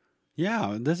behavior.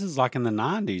 Yeah, this is like in the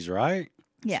 90s, right?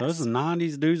 Yes. So this is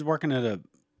 90s dudes working at a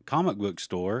comic book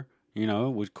store,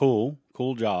 was cool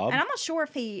job. And I'm not sure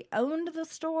if he owned the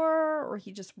store or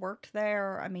he just worked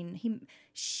there. I mean,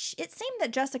 it seemed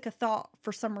that Jessica thought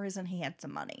for some reason he had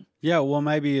some money. Yeah, well,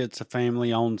 maybe it's a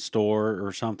family-owned store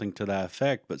or something to that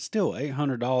effect, but still,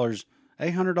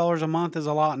 $800 a month is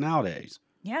a lot nowadays.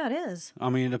 Yeah, it is. I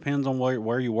mean, it depends on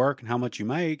where you work and how much you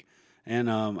make. And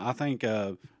I think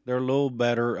they're a little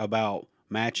better about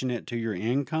matching it to your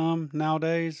income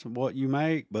nowadays, what you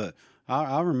make. But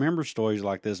I remember stories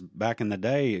like this back in the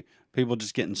day, people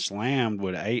just getting slammed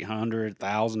with $800,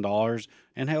 $1,000.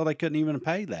 And hell, they couldn't even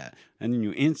pay that. And then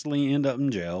you instantly end up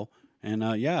in jail. And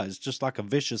it's just like a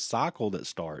vicious cycle that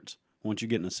starts once you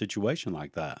get in a situation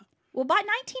like that. Well, by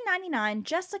 1999,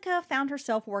 Jessica found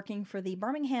herself working for the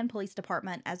Birmingham Police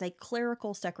Department as a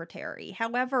clerical secretary.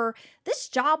 However, this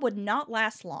job would not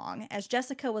last long, as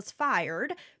Jessica was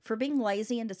fired for being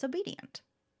lazy and disobedient.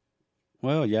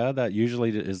 Well, yeah, that usually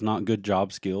is not good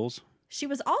job skills. She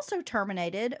was also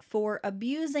terminated for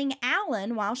abusing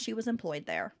Alan while she was employed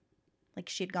there.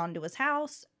 She'd gone to his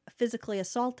house, physically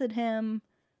assaulted him.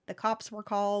 The cops were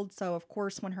called, so of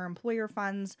course when her employer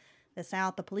finds this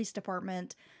out, the police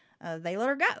department, they let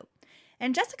her go.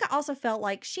 And Jessica also felt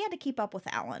like she had to keep up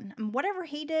with Alan. And whatever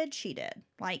he did, she did.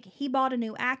 He bought a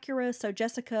new Acura, so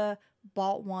Jessica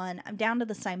bought one down to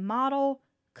the same model,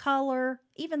 color,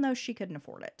 even though she couldn't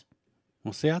afford it.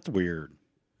 Well, see, that's weird.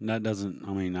 That doesn't,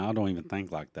 I don't even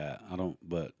think like that.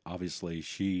 But obviously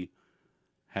she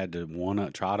had to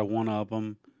try to one-up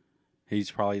him. He's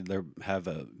probably have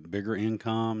a bigger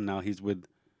income. Now he's with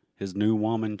his new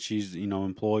woman. She's,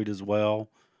 employed as well.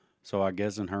 So I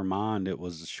guess in her mind, it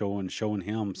was showing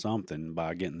him something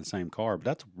by getting the same car. But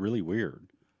that's really weird.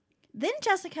 Then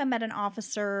Jessica met an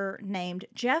officer named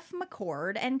Jeff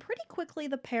McCord, and pretty quickly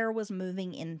the pair was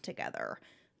moving in together.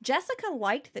 Jessica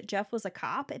liked that Jeff was a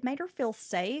cop. It made her feel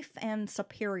safe and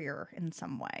superior in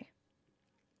some way.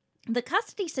 The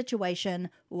custody situation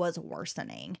was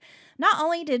worsening. Not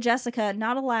only did Jessica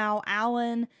not allow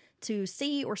Alan to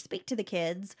see or speak to the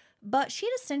kids, but she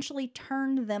had essentially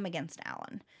turned them against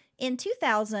Alan. In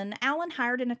 2000, Alan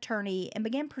hired an attorney and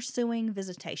began pursuing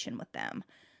visitation with them.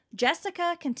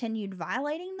 Jessica continued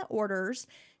violating the orders.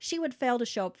 She would fail to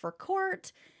show up for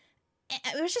court,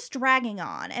 it was just dragging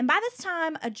on. And by this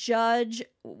time, a judge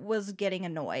was getting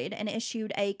annoyed and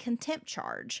issued a contempt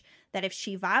charge that if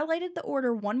she violated the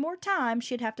order one more time,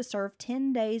 she'd have to serve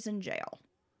 10 days in jail.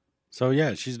 So,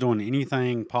 yeah, she's doing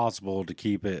anything possible to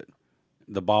keep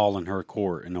the ball in her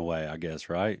court in a way, I guess,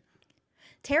 right?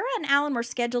 Tara and Alan were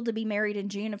scheduled to be married in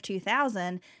June of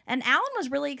 2000, and Alan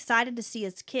was really excited to see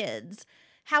his kids.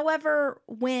 However,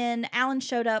 when Alan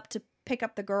showed up to pick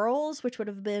up the girls, which would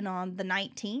have been on the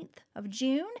 19th of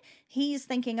June, he's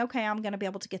thinking, okay, I'm going to be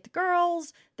able to get the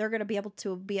girls. They're going to be able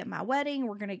to be at my wedding.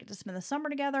 We're going to get to spend the summer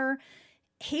together.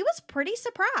 He was pretty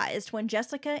surprised when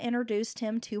Jessica introduced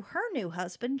him to her new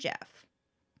husband, Jeff.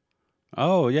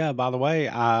 Oh, yeah, by the way,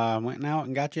 I went out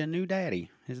and got you a new daddy.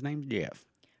 His name's Jeff.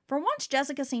 For once,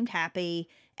 Jessica seemed happy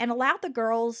and allowed the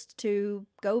girls to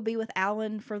go be with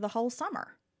Alan for the whole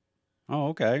summer. Oh,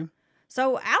 okay.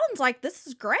 So Alan's like, this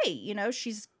is great. You know,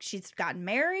 she's gotten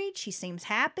married. She seems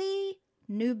happy.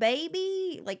 New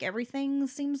baby. Like, everything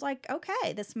seems like,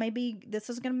 okay, this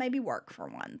is going to maybe work for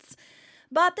once.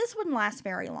 But this wouldn't last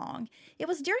very long. It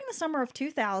was during the summer of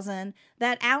 2000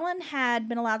 that Alan had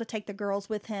been allowed to take the girls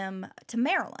with him to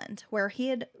Maryland, where he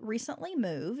had recently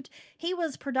moved. He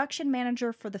was production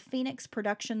manager for the Phoenix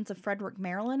Productions of Frederick,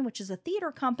 Maryland, which is a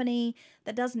theater company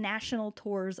that does national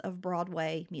tours of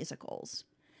Broadway musicals.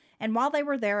 And while they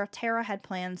were there, Tara had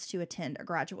plans to attend a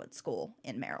graduate school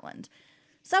in Maryland.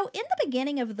 So in the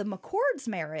beginning of the McCord's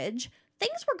marriage,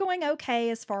 things were going okay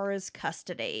as far as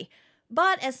custody.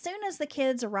 But as soon as the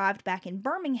kids arrived back in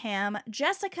Birmingham,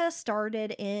 Jessica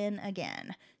started in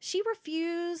again. She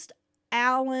refused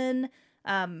Alan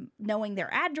knowing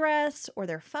their address or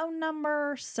their phone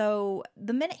number. So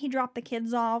the minute he dropped the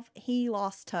kids off, he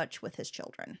lost touch with his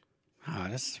children. Ah,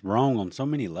 that's wrong on so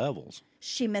many levels.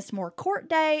 She missed more court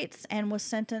dates and was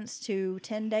sentenced to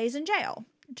 10 days in jail.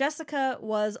 Jessica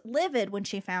was livid when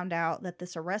she found out that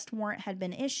this arrest warrant had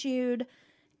been issued.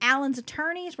 Alan's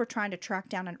attorneys were trying to track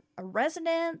down a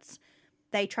residence.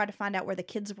 They tried to find out where the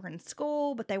kids were in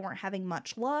school, but they weren't having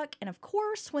much luck. And of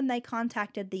course, when they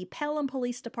contacted the Pelham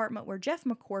Police Department where Jeff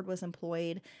McCord was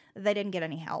employed, they didn't get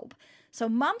any help. So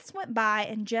months went by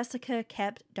and Jessica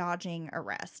kept dodging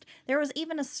arrest. There was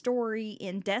even a story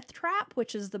in Death Trap,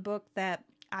 which is the book that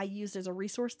I used as a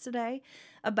resource today,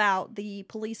 about the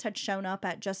police had shown up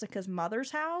at Jessica's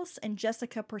mother's house and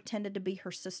Jessica pretended to be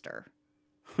her sister.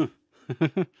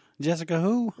 Jessica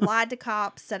who? Lied to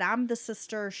cops, said, I'm the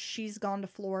sister. She's gone to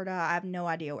Florida. I have no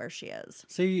idea where she is.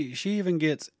 See, she even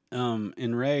gets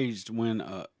enraged when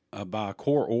by a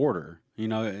court order. You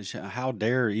know, how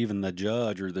dare even the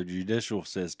judge or the judicial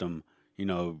system, you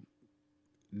know,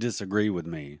 disagree with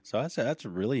me. So that's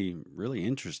really, really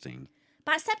interesting.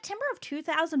 By September of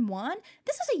 2001,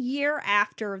 this is a year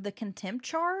after the contempt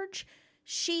charge,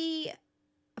 she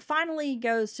finally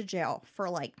goes to jail for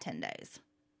like 10 days.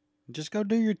 Just go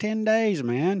do your 10 days,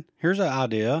 man. Here's an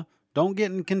idea. Don't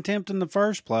get in contempt in the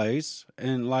first place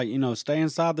and, like, you know, stay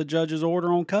inside the judge's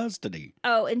order on custody.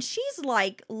 Oh, and she's,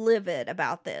 like, livid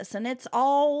about this, and it's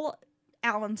all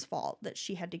Alan's fault that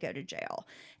she had to go to jail.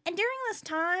 And during this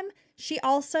time, she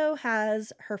also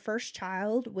has her first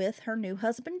child with her new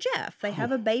husband, Jeff. They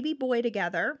have a baby boy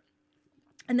together,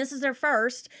 and this is their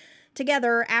first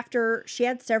together after she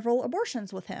had several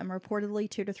abortions with him, reportedly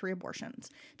 2 to 3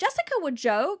 abortions. Jessica would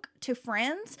joke to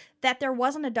friends that there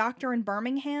wasn't a doctor in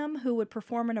Birmingham who would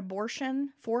perform an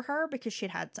abortion for her because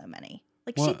she'd had so many.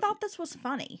 Like, she thought this was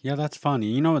funny. Yeah, that's funny.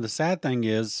 You know, the sad thing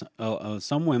is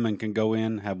some women can go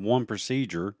in, have one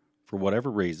procedure for whatever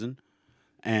reason,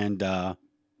 and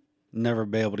never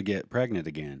be able to get pregnant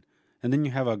again. And then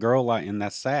you have a girl like, and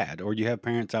that's sad, or you have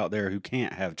parents out there who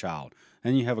can't have a child.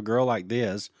 And you have a girl like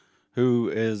this who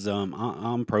is,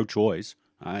 I'm pro-choice.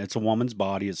 It's a woman's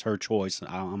body. It's her choice.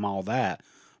 I'm all that.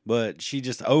 But she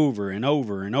just over and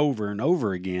over and over and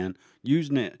over again,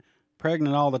 using it,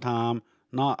 pregnant all the time,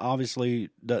 not obviously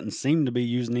doesn't seem to be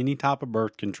using any type of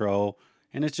birth control,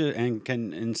 and it's just,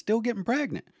 and still getting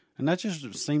pregnant. And that just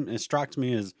it strikes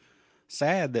me as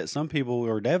sad that some people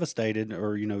are devastated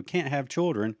or, you know, can't have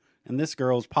children, and this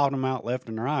girl's popping them out left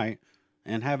and right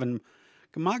and having,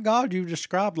 my God, you've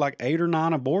described like 8 or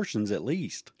 9 abortions at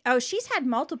least. Oh, she's had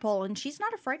multiple, and she's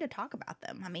not afraid to talk about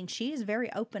them. I mean, she's very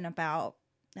open about,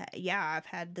 yeah, I've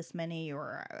had this many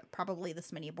or probably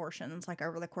this many abortions, like,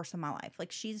 over the course of my life.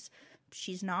 Like, she's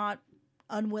not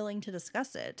unwilling to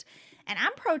discuss it. And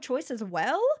I'm pro-choice as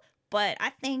well, but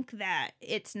I think that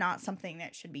it's not something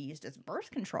that should be used as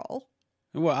birth control.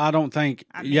 Well, I don't think,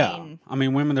 I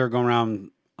mean, women that are going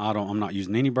around, I'm not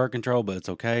using any birth control, but it's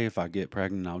okay. If I get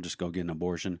pregnant, I'll just go get an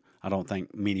abortion. I don't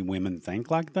think many women think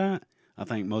like that. I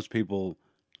think most people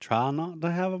try not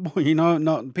to have abortion. You know,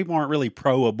 no, people aren't really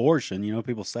pro-abortion. You know,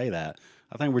 people say that.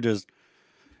 I think we're just,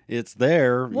 it's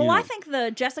there. Well, you know. I think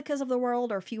the Jessicas of the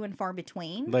world are few and far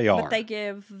between. They are. But they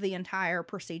give the entire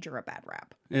procedure a bad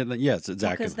rap. Yes,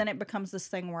 exactly. Because then it becomes this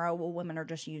thing where, oh, well, women are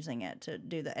just using it to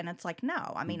do that. And it's like,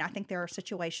 no. I mean, I think there are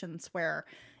situations where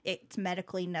it's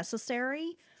medically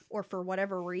necessary, or for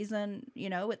whatever reason, you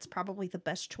know, it's probably the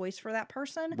best choice for that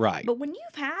person. Right. But when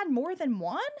you've had more than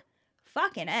one,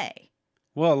 fucking A.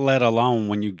 Well, let alone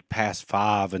when you pass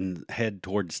 5 and head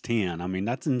towards 10. I mean,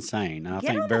 that's insane. And I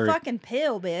Get think on very, the fucking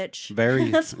pill, bitch. very,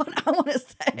 That's what I want to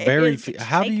say. very. is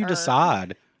How do take you her.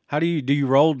 decide? How do you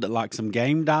roll like some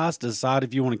game dice to decide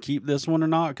if you want to keep this one or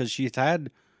not? Because she's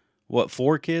had what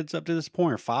 4 kids up to this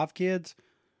point, or 5 kids.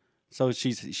 So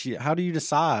she. How do you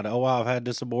decide? Oh, I've had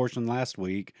this abortion last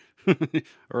week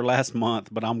or last month,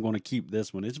 but I'm going to keep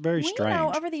this one. It's very strange. You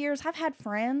know, over the years, I've had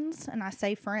friends, and I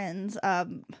say friends,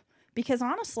 because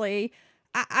honestly,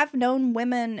 I've known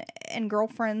women and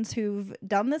girlfriends who've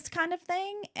done this kind of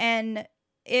thing, and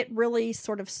it really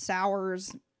sort of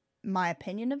sours my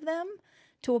opinion of them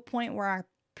to a point where I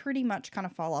pretty much kind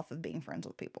of fall off of being friends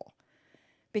with people.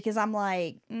 Because I'm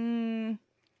like,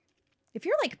 if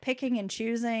you're like picking and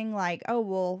choosing, like, oh,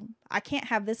 well, I can't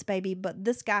have this baby, but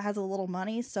this guy has a little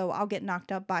money, so I'll get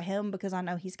knocked up by him because I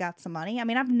know he's got some money. I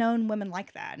mean, I've known women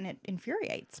like that, and it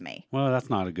infuriates me. Well, that's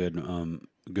not a good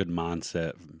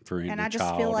mindset for any child. And I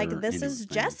just feel like this is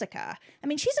anything. Jessica. I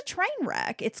mean, she's a train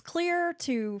wreck. It's clear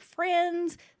to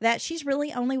friends that she's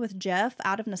really only with Jeff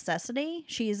out of necessity.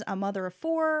 She's a mother of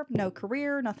 4, no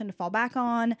career, nothing to fall back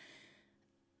on.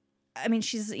 I mean,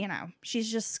 she's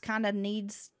just kind of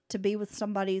needs to be with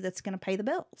somebody that's going to pay the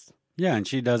bills. Yeah, and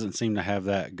she doesn't seem to have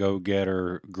that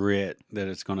go-getter grit that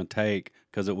it's going to take,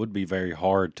 because it would be very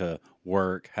hard to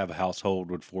work, have a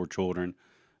household with 4 children.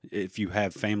 If you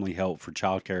have family help for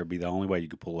childcare, it'd be the only way you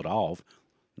could pull it off.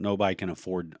 Nobody can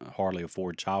hardly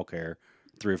afford childcare.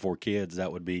 3 or 4 kids,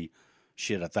 that would be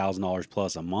 $1,000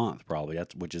 plus a month probably.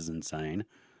 Which is insane.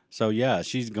 So yeah,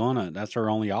 that's her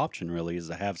only option really, is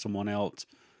to have someone else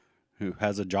who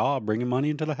has a job bringing money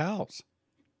into the house.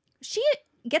 She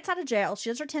gets out of jail.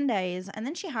 She does her 10 days, and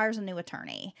then she hires a new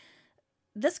attorney.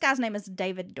 This guy's name is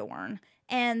David Dorn.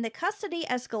 And the custody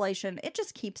escalation, it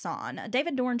just keeps on.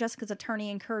 David Dorn, Jessica's attorney,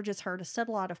 encourages her to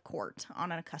settle out of court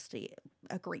on a custody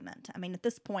agreement. I mean, at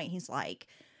this point, he's like,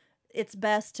 it's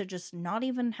best to just not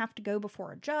even have to go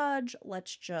before a judge.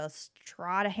 Let's just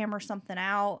try to hammer something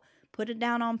out, put it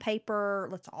down on paper.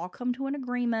 Let's all come to an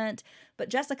agreement. But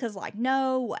Jessica's like,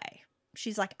 no way.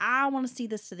 She's like, I want to see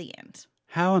this to the end.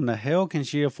 How in the hell can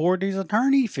she afford these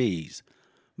attorney fees?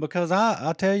 Because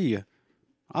I tell you,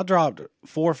 I dropped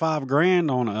 $4 or $5 grand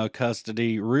on a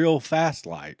custody real fast,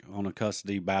 like on a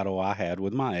custody battle I had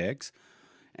with my ex.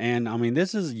 And I mean,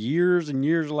 this is years and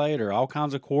years later, all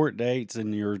kinds of court dates,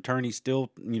 and your attorney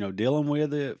still, dealing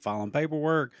with it, filing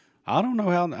paperwork. I don't know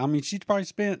how. I mean, she's probably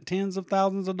spent tens of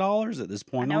thousands of dollars at this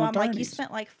point. No, on I'm like, you attorneys.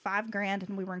 spent like $5 grand,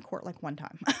 and we were in court like one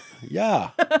time.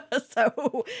 Yeah.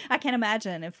 So I can't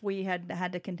imagine if we had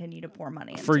to continue to pour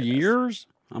money into For this. years.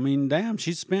 I mean, damn,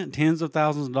 she spent tens of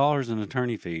thousands of dollars in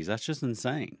attorney fees. That's just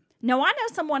insane. No, I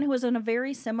know someone who was in a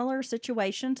very similar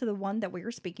situation to the one that we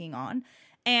were speaking on.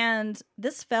 And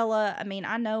this fella, I mean,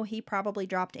 I know he probably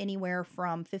dropped anywhere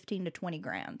from 15 to 20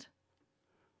 grand.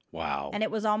 Wow. And it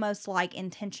was almost like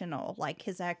intentional. Like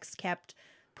his ex kept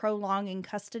prolonging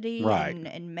custody Right.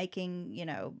 and making,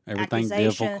 Everything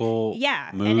accusation. difficult. Yeah.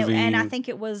 Moving. And I think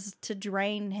it was to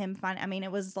drain him. I mean,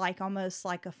 it was like almost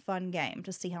like a fun game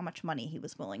to see how much money he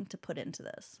was willing to put into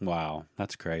this. Wow.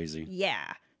 That's crazy.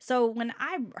 Yeah. So when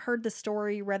I heard the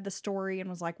story, read the story, and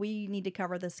was like, we need to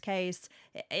cover this case,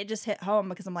 it just hit home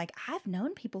because I'm like, I've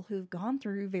known people who've gone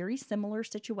through very similar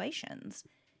situations,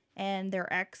 and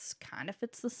their ex kind of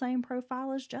fits the same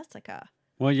profile as Jessica.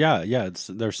 Well, yeah.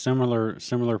 There's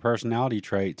similar personality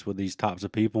traits with these types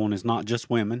of people, and it's not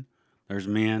just women. There's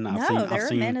men. There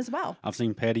are men as well. I've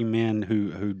seen petty men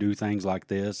who do things like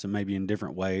this, and maybe in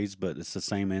different ways, but it's the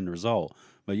same end result.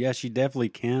 But yeah, she definitely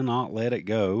cannot let it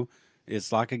go.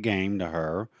 It's like a game to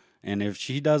her, and if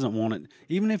she doesn't want it,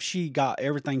 even if she got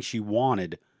everything she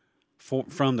wanted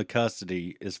from the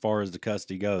custody, as far as the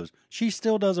custody goes, she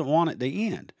still doesn't want it to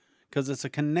end because it's a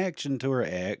connection to her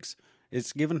ex.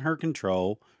 It's giving her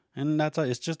control, and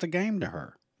it's just a game to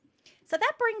her. So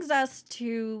that brings us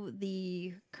to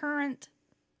the current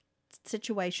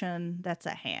situation that's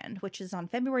at hand, which is on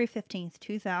February 15th,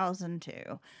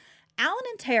 2002. Alan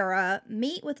and Tara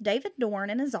meet with David Dorn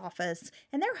in his office,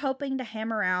 and they're hoping to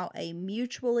hammer out a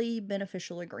mutually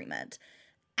beneficial agreement.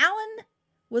 Alan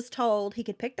was told he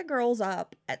could pick the girls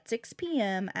up at 6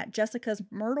 p.m. at Jessica's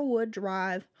Myrtlewood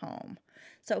Drive home.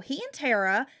 So he and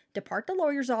Tara depart the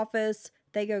lawyer's office.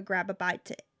 They go grab a bite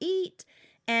to eat.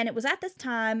 And it was at this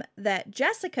time that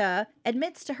Jessica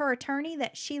admits to her attorney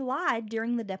that she lied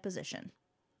during the deposition.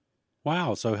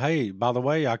 Wow. So, hey, by the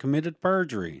way, I committed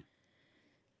perjury.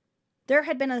 There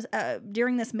had been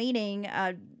during this meeting,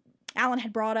 Alan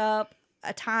had brought up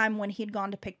a time when he'd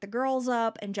gone to pick the girls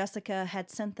up and Jessica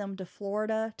had sent them to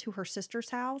Florida to her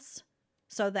sister's house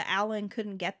so that Alan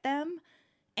couldn't get them.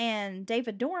 And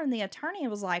David Dorn, the attorney,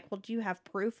 was like, well, do you have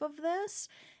proof of this?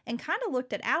 And kind of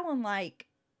looked at Alan like,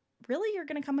 really? You're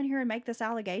going to come in here and make this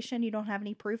allegation? You don't have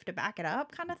any proof to back it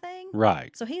up, kind of thing?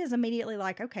 Right. So he is immediately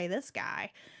like, okay, this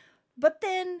guy. But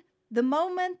then the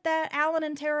moment that Alan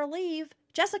and Tara leave,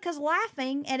 Jessica's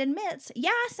laughing and admits, yeah,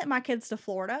 I sent my kids to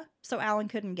Florida so Alan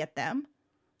couldn't get them.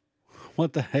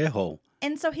 What the hell?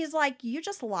 And so he's like, you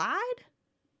just lied?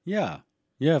 Yeah.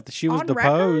 Yeah, if she was On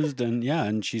deposed record?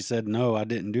 and she said, no, I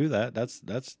didn't do that, that's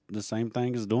the same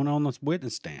thing as doing it on the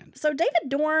witness stand. So David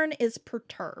Dorn is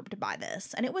perturbed by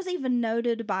this. And it was even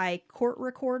noted by court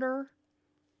recorder,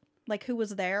 like who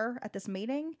was there at this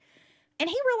meeting. And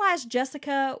he realized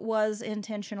Jessica was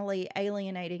intentionally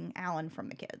alienating Alan from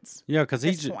the kids. Yeah, because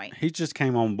he just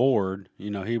came on board.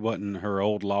 You know, he wasn't her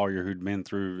old lawyer who'd been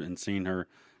through and seen her.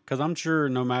 Because I'm sure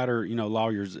no matter,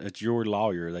 lawyers, it's your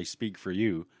lawyer. They speak for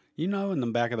you. In the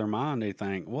back of their mind, they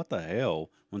think, what the hell?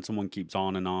 When someone keeps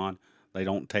on and on, they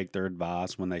don't take their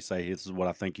advice when they say, this is what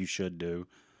I think you should do.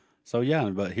 So, yeah,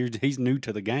 but he's new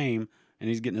to the game. And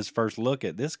he's getting his first look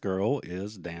at this girl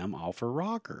is damn off her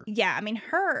rocker. Yeah, I mean,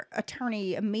 her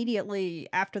attorney immediately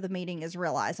after the meeting is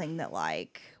realizing that,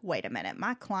 like, wait a minute,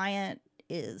 my client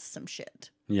is some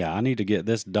shit. Yeah, I need to get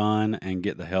this done and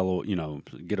get the hell,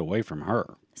 get away from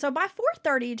her. So by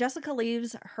 4:30, Jessica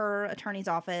leaves her attorney's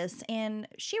office and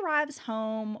she arrives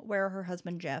home where her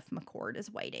husband, Jeff McCord,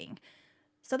 is waiting.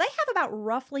 So they have about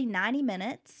roughly 90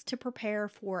 minutes to prepare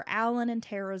for Alan and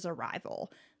Tara's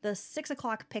arrival, the 6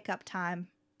 o'clock pickup time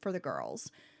for the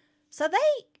girls. So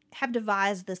they have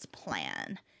devised this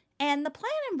plan. And the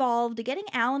plan involved getting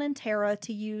Alan and Tara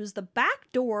to use the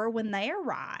back door when they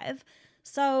arrive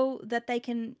so that they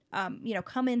can,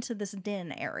 come into this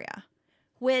den area,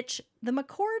 which the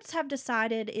McCords have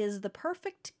decided is the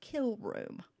perfect kill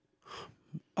room.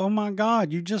 Oh, my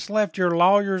God. You just left your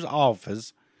lawyer's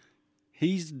office.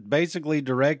 He's basically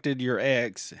directed your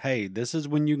ex, hey, this is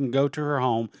when you can go to her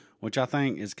home, which I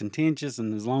think is contentious.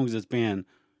 And as long as it's been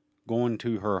going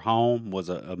to her home was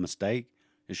a mistake,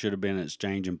 it should have been an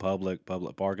exchange in public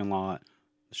parking lot,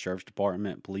 the sheriff's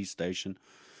department, police station.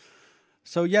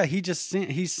 So, yeah, he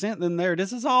sent them there.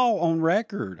 This is all on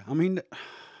record. I mean,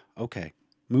 okay,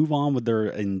 move on with their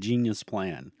ingenious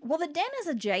plan. Well, the den is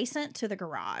adjacent to the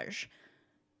garage.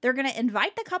 They're going to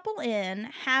invite the couple in,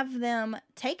 have them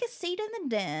take a seat in the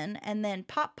den, and then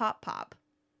pop, pop, pop.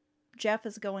 Jeff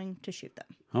is going to shoot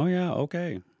them. Oh, yeah,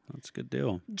 okay. That's a good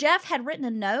deal. Jeff had written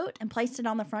a note and placed it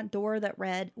on the front door that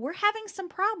read, "We're having some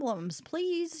problems.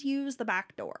 Please use the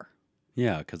back door."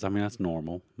 Yeah, because, that's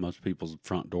normal. Most people's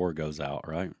front door goes out,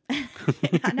 right?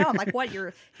 I know. I'm like, what?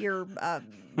 Your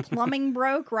plumbing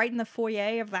broke right in the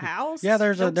foyer of the house? Yeah,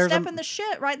 there's in the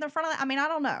shit right in the front of that. I mean, I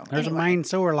don't know. There's a main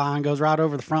sewer line goes right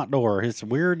over the front door. It's a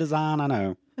weird design, I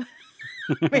know.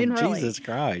 I mean, really. Jesus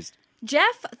Christ.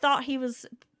 Jeff thought he was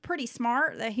pretty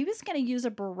smart, that he was going to use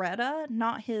a Beretta,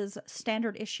 not his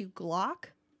standard issue Glock.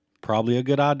 Probably a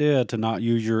good idea to not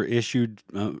use your issued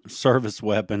service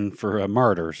weapon for a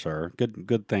murder, sir.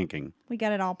 Good thinking. We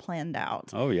got it all planned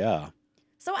out. Oh, yeah.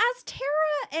 So as Tara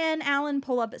and Alan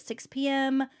pull up at 6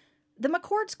 p.m., the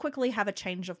McCords quickly have a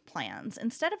change of plans.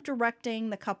 Instead of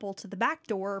directing the couple to the back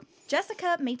door,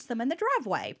 Jessica meets them in the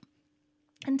driveway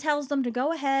and tells them to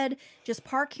go ahead, just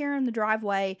park here in the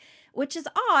driveway, which is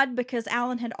odd because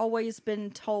Alan had always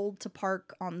been told to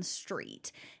park on the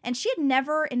street. And she had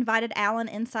never invited Alan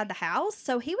inside the house,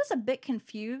 so he was a bit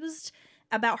confused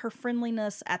about her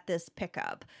friendliness at this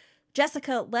pickup.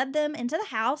 Jessica led them into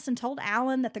the house and told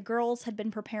Alan that the girls had been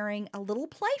preparing a little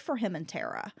play for him and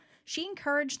Tara. She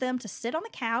encouraged them to sit on the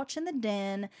couch in the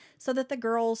den so that the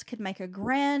girls could make a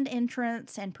grand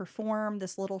entrance and perform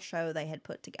this little show they had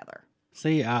put together.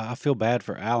 See, I feel bad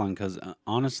for Alan because,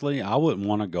 honestly, I wouldn't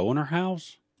want to go in her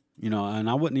house, and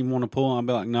I wouldn't even want to pull. I'd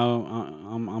be like, no,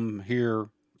 I'm here.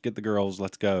 Get the girls.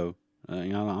 Let's go. I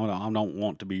don't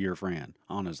want to be your friend,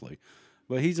 honestly.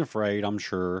 But he's afraid, I'm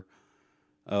sure,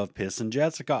 of pissing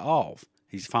Jessica off.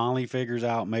 He finally figures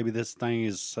out maybe this thing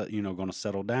is, going to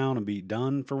settle down and be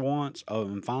done for once. Oh,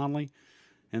 and finally,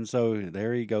 And so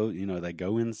there you go. They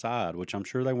go inside, which I'm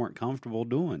sure they weren't comfortable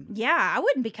doing. Yeah, I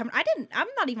wouldn't be I'm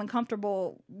not even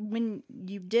comfortable when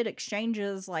you did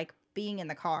exchanges, like being in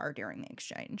the car during the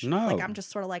exchange. No. Like, I'm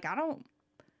just sort of like, I don't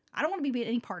want to be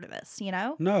any part of this,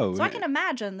 No. So I can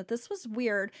imagine that this was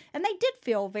weird, and they did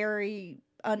feel very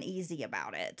uneasy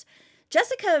about it.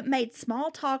 Jessica made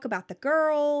small talk about the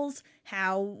girls,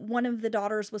 how one of the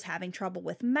daughters was having trouble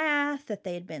with math, that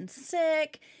they had been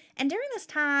sick. And during this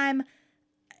time,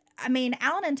 I mean,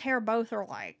 Alan and Tara both are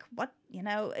like, what?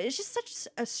 It's just such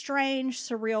a strange,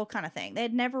 surreal kind of thing. They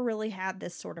had never really had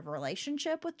this sort of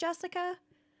relationship with Jessica.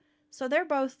 So they're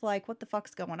both like, what the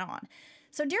fuck's going on?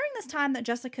 So during this time that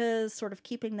Jessica's sort of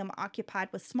keeping them occupied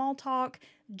with small talk,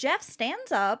 Jeff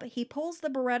stands up, he pulls the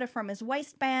Beretta from his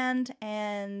waistband,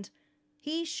 and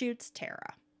he shoots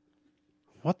Tara.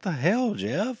 What the hell,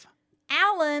 Jeff?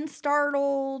 Alan,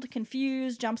 startled,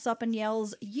 confused, jumps up and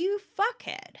yells, "You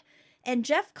fuckhead." And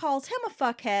Jeff calls him a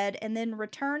fuckhead and then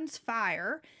returns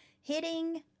fire,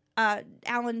 hitting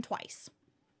Alan twice.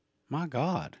 My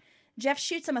God. Jeff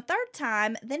shoots him a third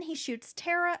time, then he shoots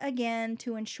Tara again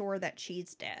to ensure that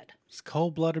she's dead. It's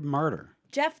cold-blooded murder.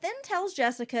 Jeff then tells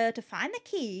Jessica to find the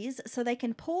keys so they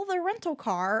can pull the rental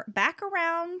car back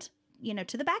around,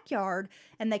 to the backyard,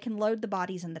 and they can load the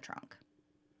bodies in the trunk.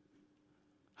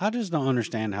 I just don't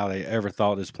understand how they ever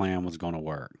thought this plan was going to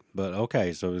work. But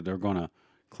okay, so they're going to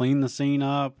clean the scene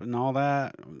up and all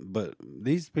that. But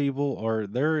these people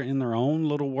they're in their own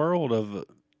little world of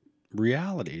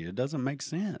reality. It doesn't make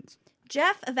sense.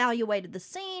 Jeff evaluated the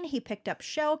scene. He picked up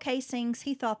shell casings.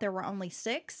 He thought there were only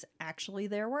 6. Actually,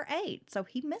 there were 8. So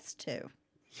he missed 2.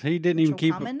 He didn't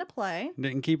even come into play.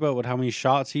 Didn't keep up with how many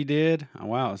shots he did. Oh,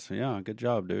 wow. So yeah, good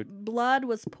job, dude. Blood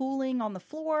was pooling on the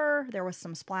floor. There was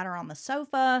some splatter on the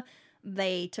sofa.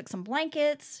 They took some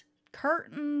blankets,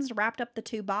 curtains, wrapped up the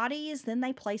 2 bodies. Then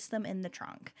they placed them in the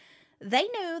trunk. They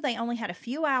knew they only had a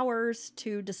few hours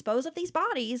to dispose of these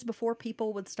bodies before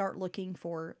people would start looking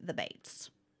for the Bates.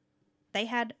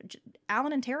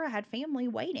 Alan and Tara had family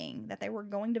waiting that they were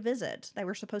going to visit. They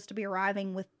were supposed to be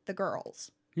arriving with the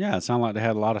girls. Yeah, it sounded like they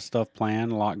had a lot of stuff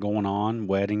planned, a lot going on,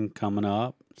 wedding coming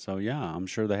up. So yeah, I'm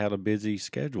sure they had a busy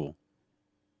schedule.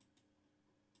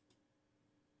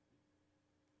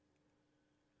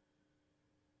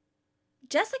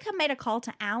 Jessica made a call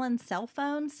to Alan's cell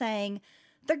phone saying,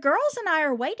 "The girls and I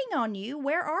are waiting on you.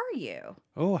 Where are you?"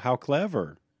 Oh, how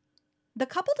clever. The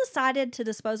couple decided to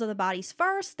dispose of the bodies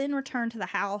first, then return to the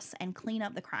house and clean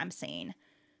up the crime scene.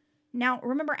 Now,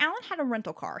 remember, Alan had a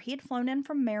rental car. He had flown in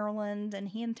from Maryland, and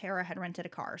he and Tara had rented a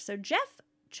car. So Jeff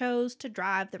chose to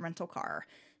drive the rental car.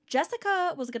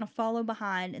 Jessica was going to follow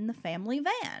behind in the family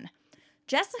van.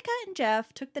 Jessica and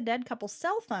Jeff took the dead couple's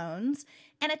cell phones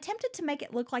and attempted to make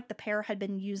it look like the pair had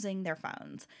been using their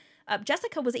phones.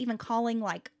 Jessica was even calling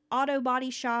like auto body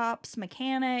shops,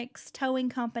 mechanics, towing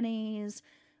companies,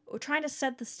 trying to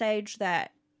set the stage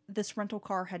that this rental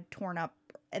car had torn up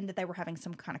and that they were having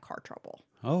some kind of car trouble.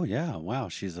 Oh, yeah. Wow.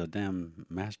 She's a damn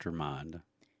mastermind.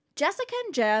 Jessica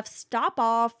and Jeff stop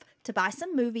off to buy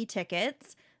some movie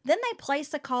tickets. Then they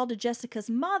place a call to Jessica's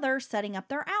mother setting up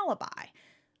their alibi.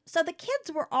 So the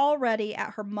kids were already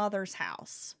at her mother's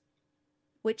house,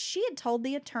 which she had told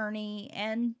the attorney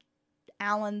and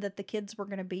Alan that the kids were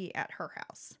going to be at her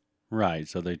house. Right,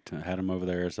 so they had them over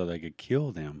there so they could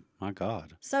kill them. My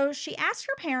God. So she asked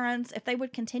her parents if they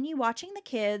would continue watching the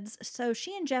kids so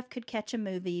she and Jeff could catch a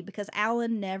movie because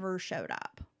Alan never showed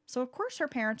up. So, of course, her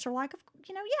parents are like,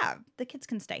 yeah, the kids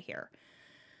can stay here.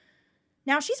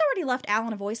 Now, she's already left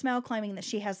Alan a voicemail claiming that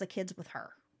she has the kids with her.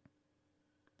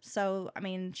 So, I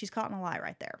mean, she's caught in a lie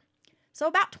right there. So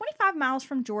about 25 miles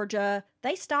from Georgia,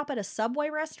 they stop at a Subway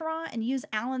restaurant and use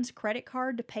Alan's credit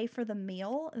card to pay for the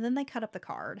meal. And then they cut up the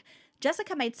card.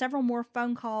 Jessica made several more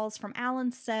phone calls from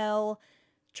Alan's cell,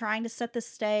 trying to set the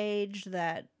stage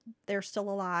that they're still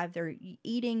alive. They're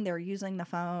eating, they're using the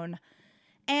phone.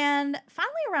 And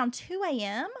finally, around 2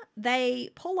 a.m., they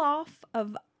pull off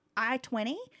of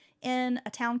I-20 in a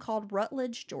town called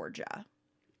Rutledge, Georgia.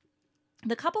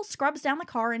 The couple scrubs down the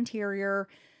car interior.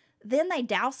 Then they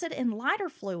douse it in lighter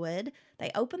fluid. They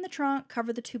open the trunk,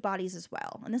 cover the 2 bodies as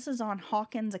well. And this is on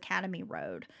Hawkins Academy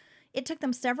Road. It took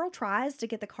them several tries to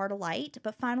get the car to light,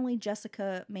 but finally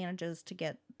Jessica manages to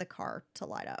get the car to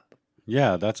light up.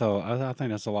 Yeah, I think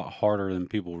that's a lot harder than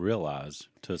people realize,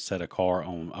 to set a car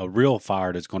on a real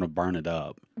fire that's going to burn it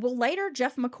up. Well, later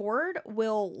Jeff McCord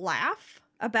will laugh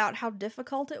about how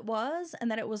difficult it was and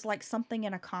that it was like something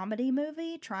in a comedy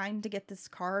movie trying to get this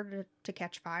car to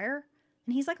catch fire.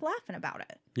 And he's like laughing about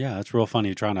it. Yeah, it's real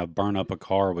funny trying to burn up a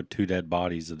car with 2 dead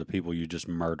bodies of the people you just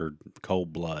murdered,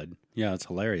 cold blood. Yeah, it's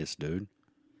hilarious, dude.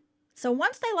 So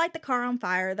once they light the car on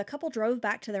fire, the couple drove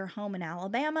back to their home in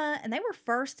Alabama, and they were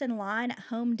first in line at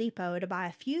Home Depot to buy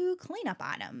a few cleanup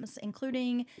items,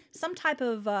 including some type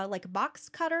of like box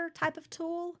cutter type of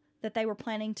tool that they were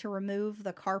planning to remove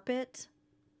the carpet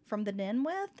from the den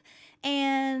with.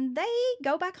 And they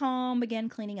go back home, begin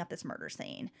cleaning up this murder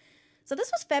scene. So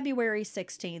this was February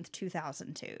 16th,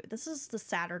 2002. This is the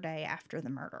Saturday after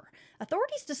the murder.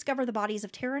 Authorities discover the bodies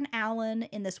of Tara and Allen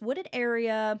in this wooded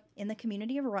area in the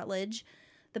community of Rutledge.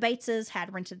 The Bateses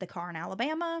had rented the car in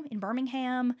Alabama, in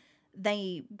Birmingham.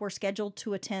 They were scheduled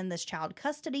to attend this child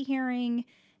custody hearing,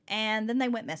 and then they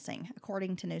went missing,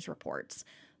 according to news reports.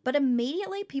 But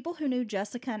immediately, people who knew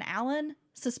Jessica and Allen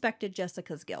suspected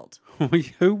Jessica's guilt.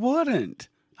 Who wouldn't?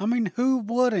 I mean, who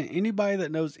wouldn't? Anybody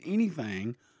that knows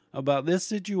anything about this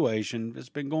situation, it's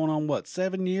been going on,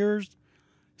 7 years?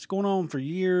 It's going on for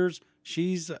years.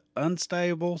 She's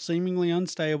unstable, seemingly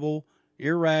unstable,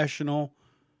 irrational,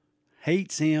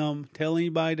 hates him, tell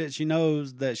anybody that she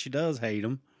knows that she does hate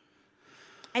him.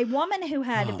 A woman who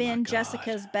had been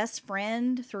Jessica's best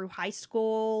friend through high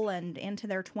school and into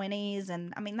their 20s,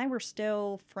 and I mean, they were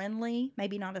still friendly,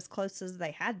 maybe not as close as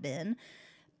they had been,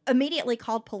 immediately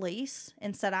called police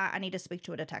and said, I need to speak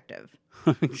to a detective.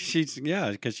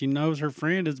 Because she knows her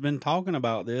friend has been talking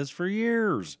about this for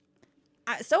years.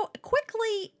 So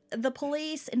quickly, the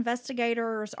police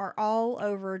investigators are all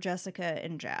over Jessica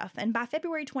and Jeff. And by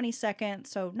February 22nd,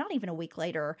 so not even a week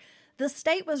later, the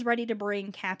state was ready to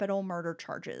bring capital murder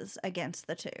charges against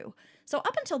the two. So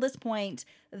up until this point,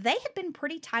 they had been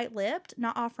pretty tight-lipped,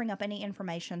 not offering up any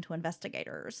information to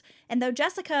investigators. And though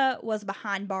Jessica was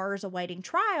behind bars awaiting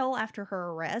trial after her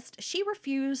arrest, she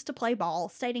refused to play ball,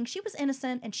 stating she was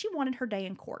innocent and she wanted her day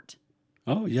in court.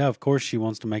 Oh, yeah, of course she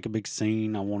wants to make a big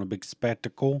scene. I want a big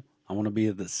spectacle. I want to be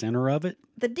at the center of it.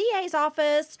 The DA's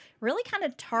office really kind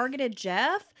of targeted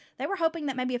Jeff. They were hoping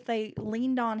that maybe if they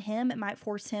leaned on him, it might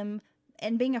force him,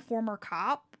 and being a former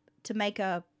cop, to make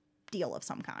a deal of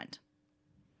some kind.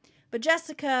 But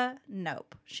Jessica,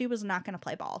 nope. She was not going to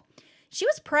play ball. She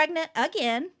was pregnant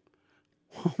again.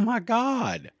 Oh, my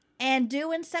God. And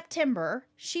due in September,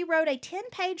 she wrote a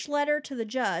 10-page letter to the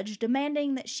judge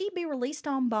demanding that she be released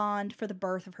on bond for the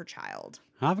birth of her child.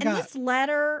 This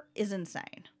letter is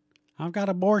insane. I've got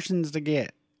abortions to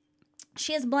get.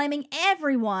 She is blaming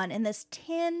everyone in this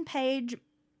 10-page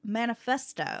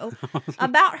manifesto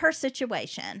about her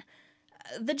situation.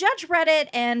 The judge read it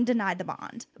and denied the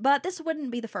bond, but this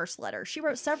wouldn't be the first letter. She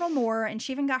wrote several more, and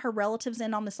she even got her relatives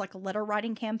in on this like a letter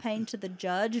writing campaign to the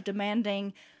judge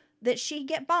demanding that she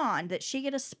get bond, that she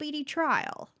get a speedy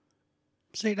trial.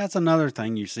 See, that's another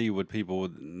thing you see with people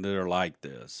that are like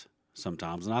this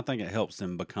sometimes, and I think it helps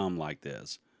them become like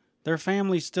this. Their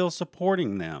family's still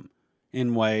supporting them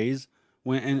in ways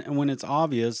when it's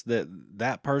obvious that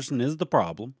that person is the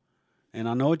problem. And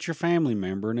I know it's your family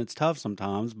member, and it's tough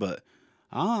sometimes, but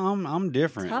I'm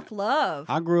different. Tough love.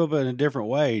 I grew up in a different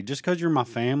way. Just because you're my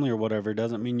family or whatever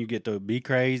doesn't mean you get to be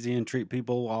crazy and treat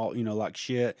people all, like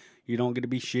shit. You don't get to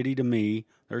be shitty to me.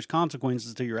 There's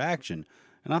consequences to your action.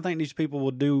 And I think these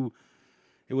people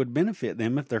it would benefit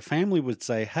them if their family would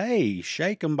say, hey,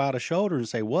 shake them by the shoulder and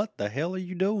say, what the hell are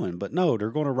you doing? But no,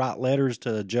 they're going to write letters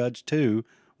to a judge too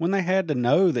when they had to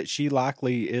know that she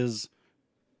likely is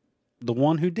the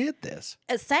one who did this.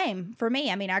 Same for me.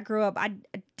 I mean, I grew up, I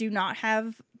do not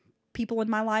have people in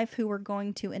my life who are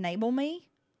going to enable me.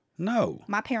 No.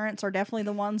 My parents are definitely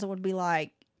the ones that would be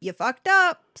like, you fucked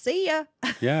up. See ya.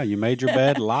 Yeah, you made your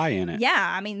bed, lie in it.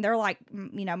 Yeah, I mean, they're like,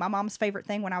 my mom's favorite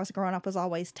thing when I was growing up was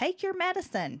always take your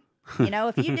medicine.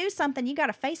 If you do something, you got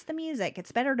to face the music.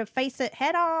 It's better to face it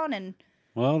head on and...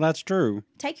 Well, that's true.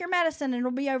 Take your medicine and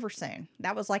it'll be over soon.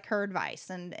 That was like her advice.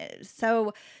 And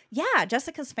so, yeah,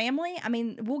 Jessica's family, I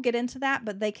mean, we'll get into that,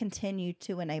 but they continue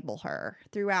to enable her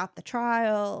throughout the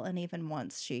trial and even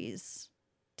once she's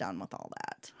done with all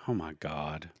that. Oh, my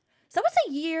God. So it's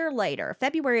a year later,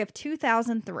 February of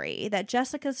 2003, that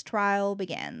Jessica's trial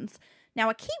begins. Now,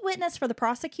 a key witness for the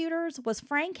prosecutors was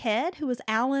Frank Head, who was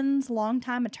Allen's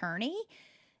longtime attorney,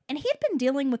 and he had been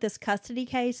dealing with this custody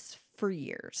case for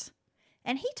years.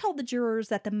 And he told the jurors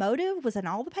that the motive was in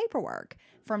all the paperwork,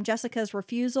 from Jessica's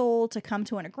refusal to come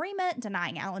to an agreement,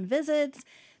 denying Allen visits,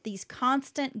 these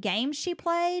constant games she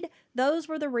played. Those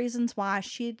were the reasons why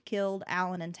she'd killed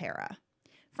Allen and Tara.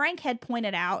 Frank had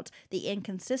pointed out the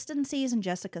inconsistencies in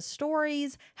Jessica's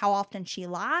stories, how often she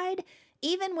lied,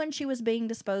 even when she was being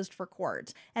disposed for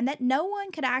court, and that no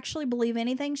one could actually believe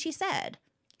anything she said.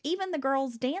 Even the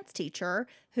girl's dance teacher,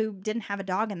 who didn't have a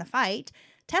dog in the fight,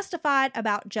 testified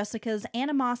about Jessica's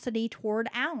animosity toward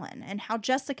Allen and how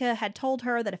Jessica had told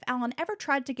her that if Allen ever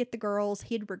tried to get the girls,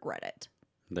 he'd regret it.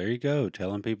 There you go,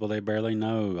 telling people they barely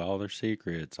know all their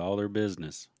secrets, all their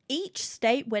business. Each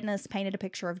state witness painted a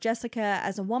picture of Jessica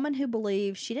as a woman who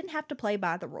believed she didn't have to play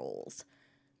by the rules.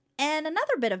 And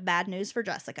another bit of bad news for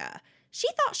Jessica. She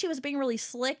thought she was being really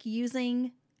slick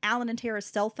using Alan and Tara's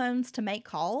cell phones to make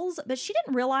calls, but she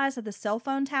didn't realize that the cell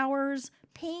phone towers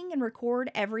ping and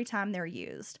record every time they're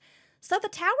used. So the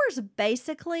towers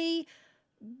basically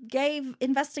gave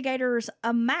investigators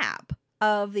a map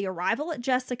of the arrival at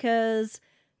Jessica's,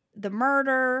 the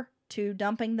murder, to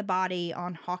dumping the body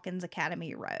on Hawkins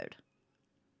Academy Road.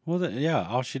 Well, yeah,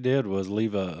 all she did was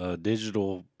leave a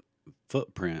digital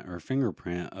footprint or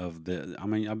fingerprint of the. I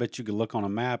mean, I bet you could look on a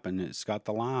map and it's got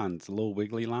the lines, the little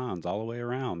wiggly lines all the way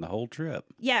around the whole trip.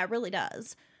 Yeah, it really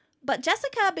does. But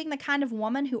Jessica, being the kind of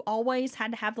woman who always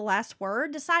had to have the last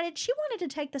word, decided she wanted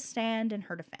to take the stand in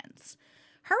her defense.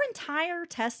 Her entire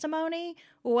testimony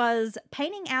was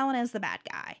painting Alan as the bad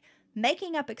guy,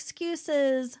 making up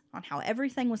excuses on how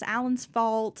everything was Alan's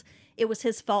fault. It was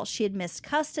his fault she had missed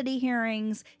custody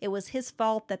hearings. It was his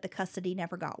fault that the custody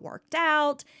never got worked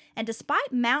out. And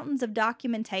despite mountains of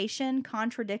documentation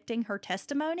contradicting her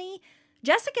testimony,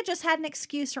 Jessica just had an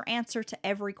excuse or answer to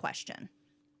every question.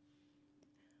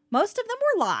 Most of them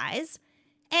were lies,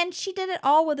 and she did it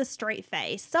all with a straight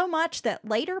face, so much that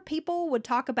later people would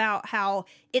talk about how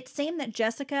it seemed that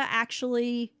Jessica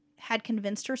actually had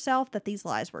convinced herself that these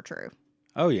lies were true.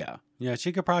 Oh, yeah. Yeah,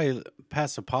 she could probably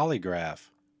pass a polygraph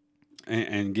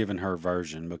and given her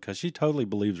version because she totally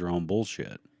believes her own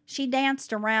bullshit. She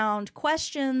danced around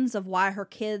questions of why her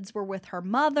kids were with her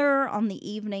mother on the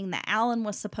evening that Alan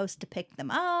was supposed to pick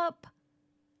them up.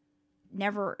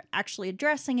 Never actually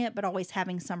addressing it, but always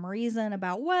having some reason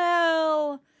about,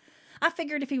 well, I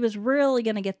figured if he was really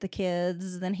going to get the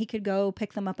kids, then he could go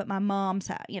pick them up at my mom's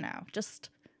house, just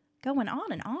going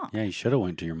on and on. Yeah, you should have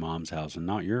went to your mom's house and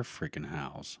not your freaking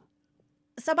house.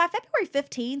 So by February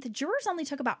 15th, jurors only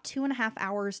took about 2.5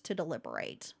 hours to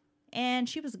deliberate, and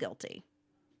she was guilty.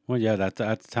 Well, yeah,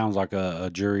 that sounds like a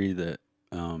jury that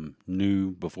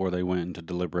knew before they went into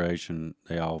deliberation.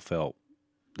 They all felt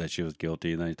that she was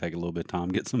guilty, and they take a little bit of time,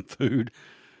 get some food,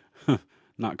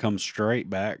 not come straight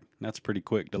back. That's pretty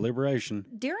quick deliberation.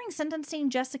 During sentencing,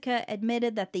 Jessica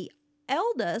admitted that the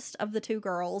eldest of the two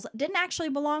girls didn't actually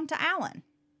belong to Alan.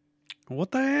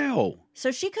 What the hell?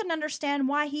 So she couldn't understand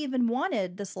why he even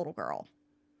wanted this little girl.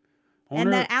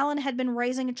 And that Alan had been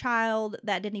raising a child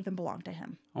that didn't even belong to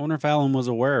him. I wonder if Alan was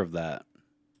aware of that.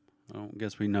 I don't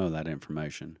guess we know that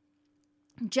information.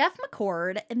 Jeff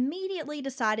McCord immediately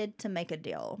decided to make a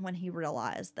deal when he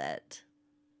realized that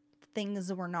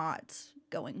things were not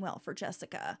going well for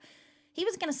Jessica. He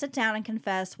was going to sit down and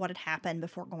confess what had happened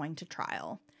before going to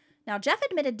trial. Now, Jeff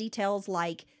admitted details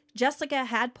like Jessica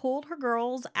had pulled her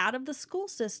girls out of the school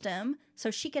system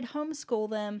so she could homeschool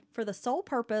them for the sole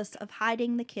purpose of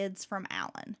hiding the kids from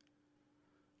Alan.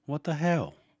 What the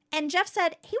hell? And Jeff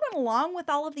said he went along with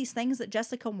all of these things that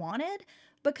Jessica wanted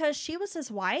because she was his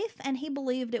wife and he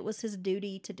believed it was his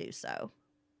duty to do so.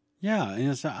 Yeah,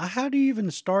 and so how do you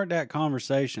even start that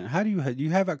conversation? How do you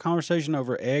have that conversation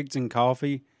over eggs and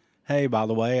coffee? Hey, by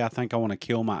the way, I think I want to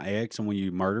kill my ex, and will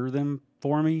you murder them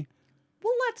for me?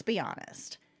 Well, let's be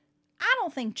honest. I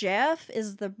don't think Jeff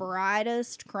is the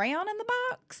brightest crayon in the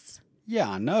box. Yeah,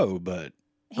 I know, but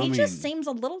He just seems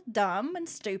a little dumb and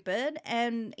stupid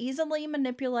and easily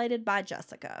manipulated by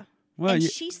Jessica. Well, and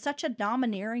she's such a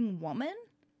domineering woman.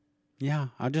 Yeah,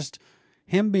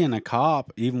 him being a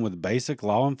cop, even with basic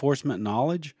law enforcement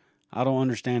knowledge, I don't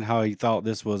understand how he thought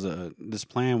this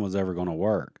plan was ever going to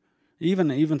work.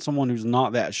 Even someone who's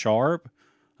not that sharp,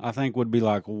 I think would be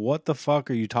like, what the fuck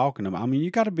are you talking about? I mean,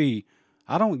 you got to be,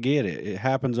 I don't get it. It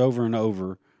happens over and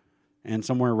over. And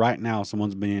somewhere right now,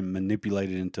 someone's being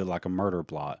manipulated into like a murder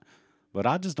plot. But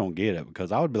I just don't get it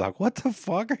because I would be like, what the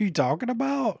fuck are you talking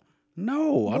about?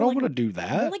 No, I don't want to do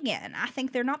that. Well, again, I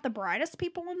think they're not the brightest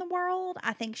people in the world.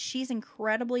 I think she's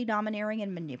incredibly domineering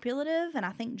and manipulative. And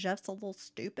I think Jeff's a little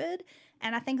stupid.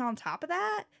 And I think on top of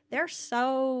that, they're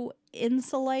so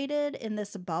insulated in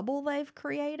this bubble they've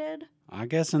created. I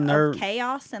guess in their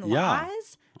chaos and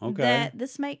lies. Okay. That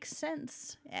this makes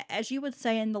sense. As you would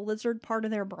say in the lizard part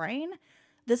of their brain,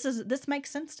 this makes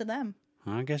sense to them.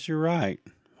 I guess you're right.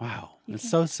 Wow. It's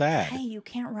so sad. Hey, you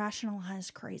can't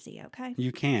rationalize crazy, okay?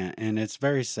 You can't. And it's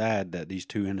very sad that these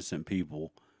two innocent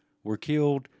people were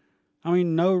killed. I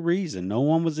mean, no reason. No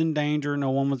one was in danger.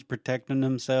 No one was protecting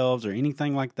themselves or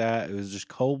anything like that. It was just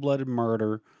cold-blooded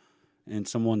murder in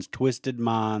someone's twisted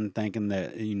mind thinking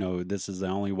that, this is the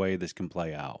only way this can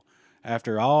play out.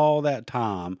 After all that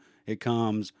time, it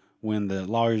comes when the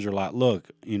lawyers are like,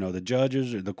 look, the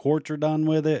judges or the courts are done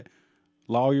with it.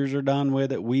 Lawyers are done with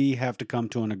it. We have to come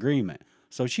to an agreement.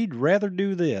 So she'd rather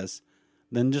do this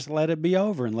than just let it be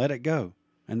over and let it go.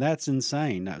 And that's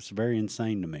insane. That's very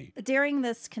insane to me. During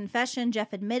this confession,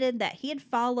 Jeff admitted that he had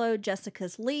followed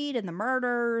Jessica's lead in the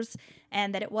murders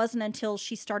and that it wasn't until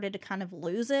she started to kind of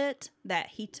lose it that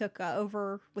he took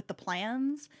over with the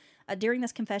plans. During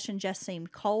this confession, Jeff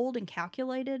seemed cold and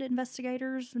calculated,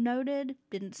 investigators noted.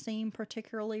 Didn't seem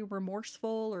particularly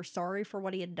remorseful or sorry for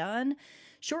what he had done.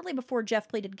 Shortly before Jeff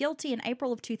pleaded guilty in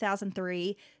April of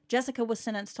 2003, Jessica was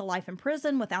sentenced to life in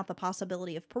prison without the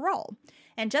possibility of parole.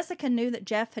 And Jessica knew that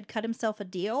Jeff had cut himself a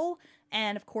deal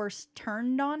and, of course,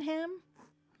 turned on him.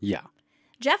 Yeah.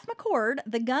 Jeff McCord,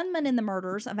 the gunman in the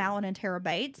murders of Alan and Tara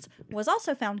Bates, was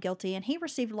also found guilty, and he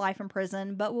received life in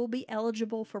prison but will be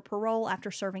eligible for parole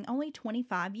after serving only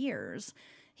 25 years.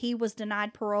 He was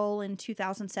denied parole in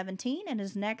 2017, and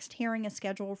his next hearing is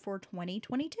scheduled for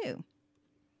 2022.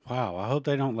 Wow, I hope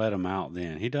they don't let him out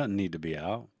then. He doesn't need to be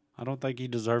out. I don't think he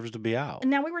deserves to be out.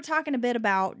 Now, we were talking a bit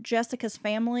about Jessica's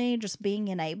family just being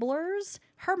enablers.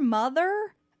 Her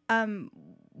mother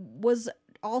was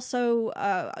also,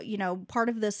 part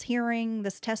of this hearing,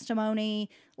 this testimony,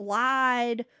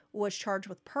 lied, was charged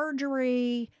with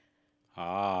perjury.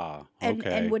 Ah,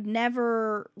 okay. And would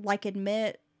never,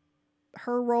 admit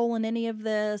her role in any of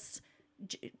this,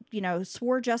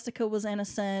 swore Jessica was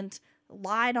innocent,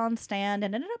 lied on stand,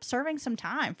 and ended up serving some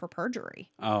time for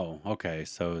perjury. Oh, okay.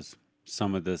 So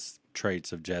some of this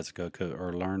traits of Jessica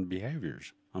are learned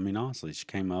behaviors. I mean, honestly, she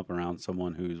came up around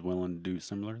someone who's willing to do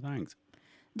similar things.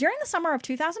 During the summer of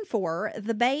 2004,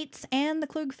 the Bates and the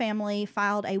Klug family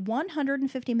filed a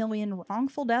 $150 million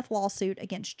wrongful death lawsuit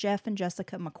against Jeff and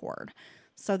Jessica McCord.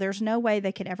 So there's no way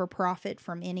they could ever profit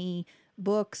from any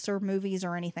books or movies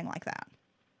or anything like that.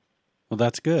 Well,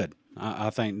 that's good. I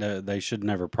think that they should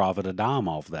never profit a dime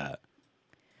off that.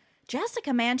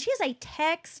 Jessica, man, she is a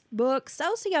textbook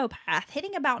sociopath,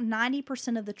 hitting about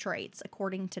 90% of the traits,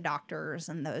 according to doctors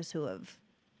and those who have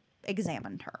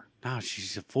examined her. No,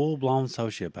 she's a full-blown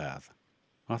sociopath.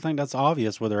 I think that's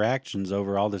obvious with her actions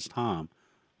over all this time.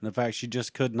 And the fact she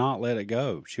just could not let it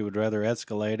go. She would rather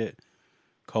escalate it.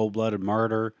 Cold-blooded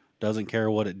murder. Doesn't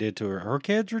care what it did to her. Her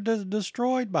kids are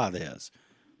destroyed by this.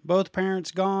 Both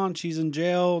parents gone. She's in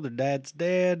jail. The dad's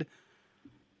dead.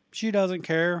 She doesn't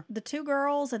care. The 2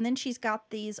 girls, and then she's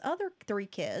got these other 3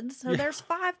 kids. So there's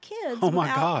 5 kids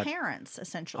without parents,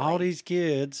 essentially. All these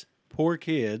kids, poor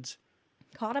kids.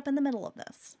 Caught up in the middle of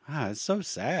this. It's so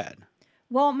sad.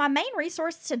 Well, my main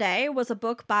resource today was a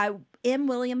book by M.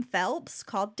 William Phelps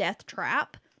called Death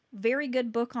Trap. Very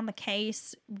good book on the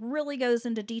case. Really goes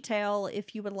into detail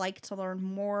if you would like to learn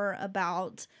more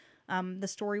about the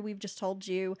story we've just told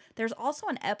you. There's also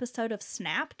an episode of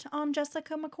Snapped on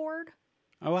Jessica McCord.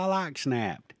 Oh, I like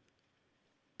Snapped.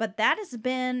 But that has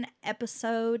been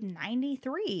episode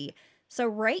 93. So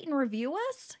rate and review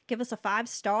us. Give us a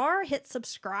 5-star. Hit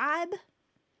subscribe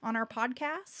on our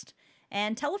podcast.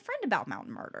 And tell a friend about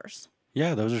Mountain Murders.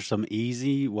 Yeah, those are some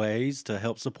easy ways to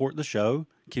help support the show.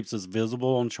 Keeps us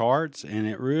visible on charts, and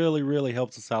it really, really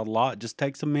helps us out a lot. It just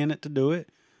takes a minute to do it.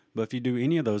 But if you do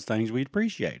any of those things, we'd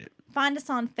appreciate it. Find us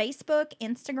on Facebook,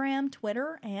 Instagram,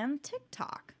 Twitter, and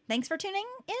TikTok. Thanks for tuning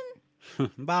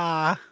in. Bye.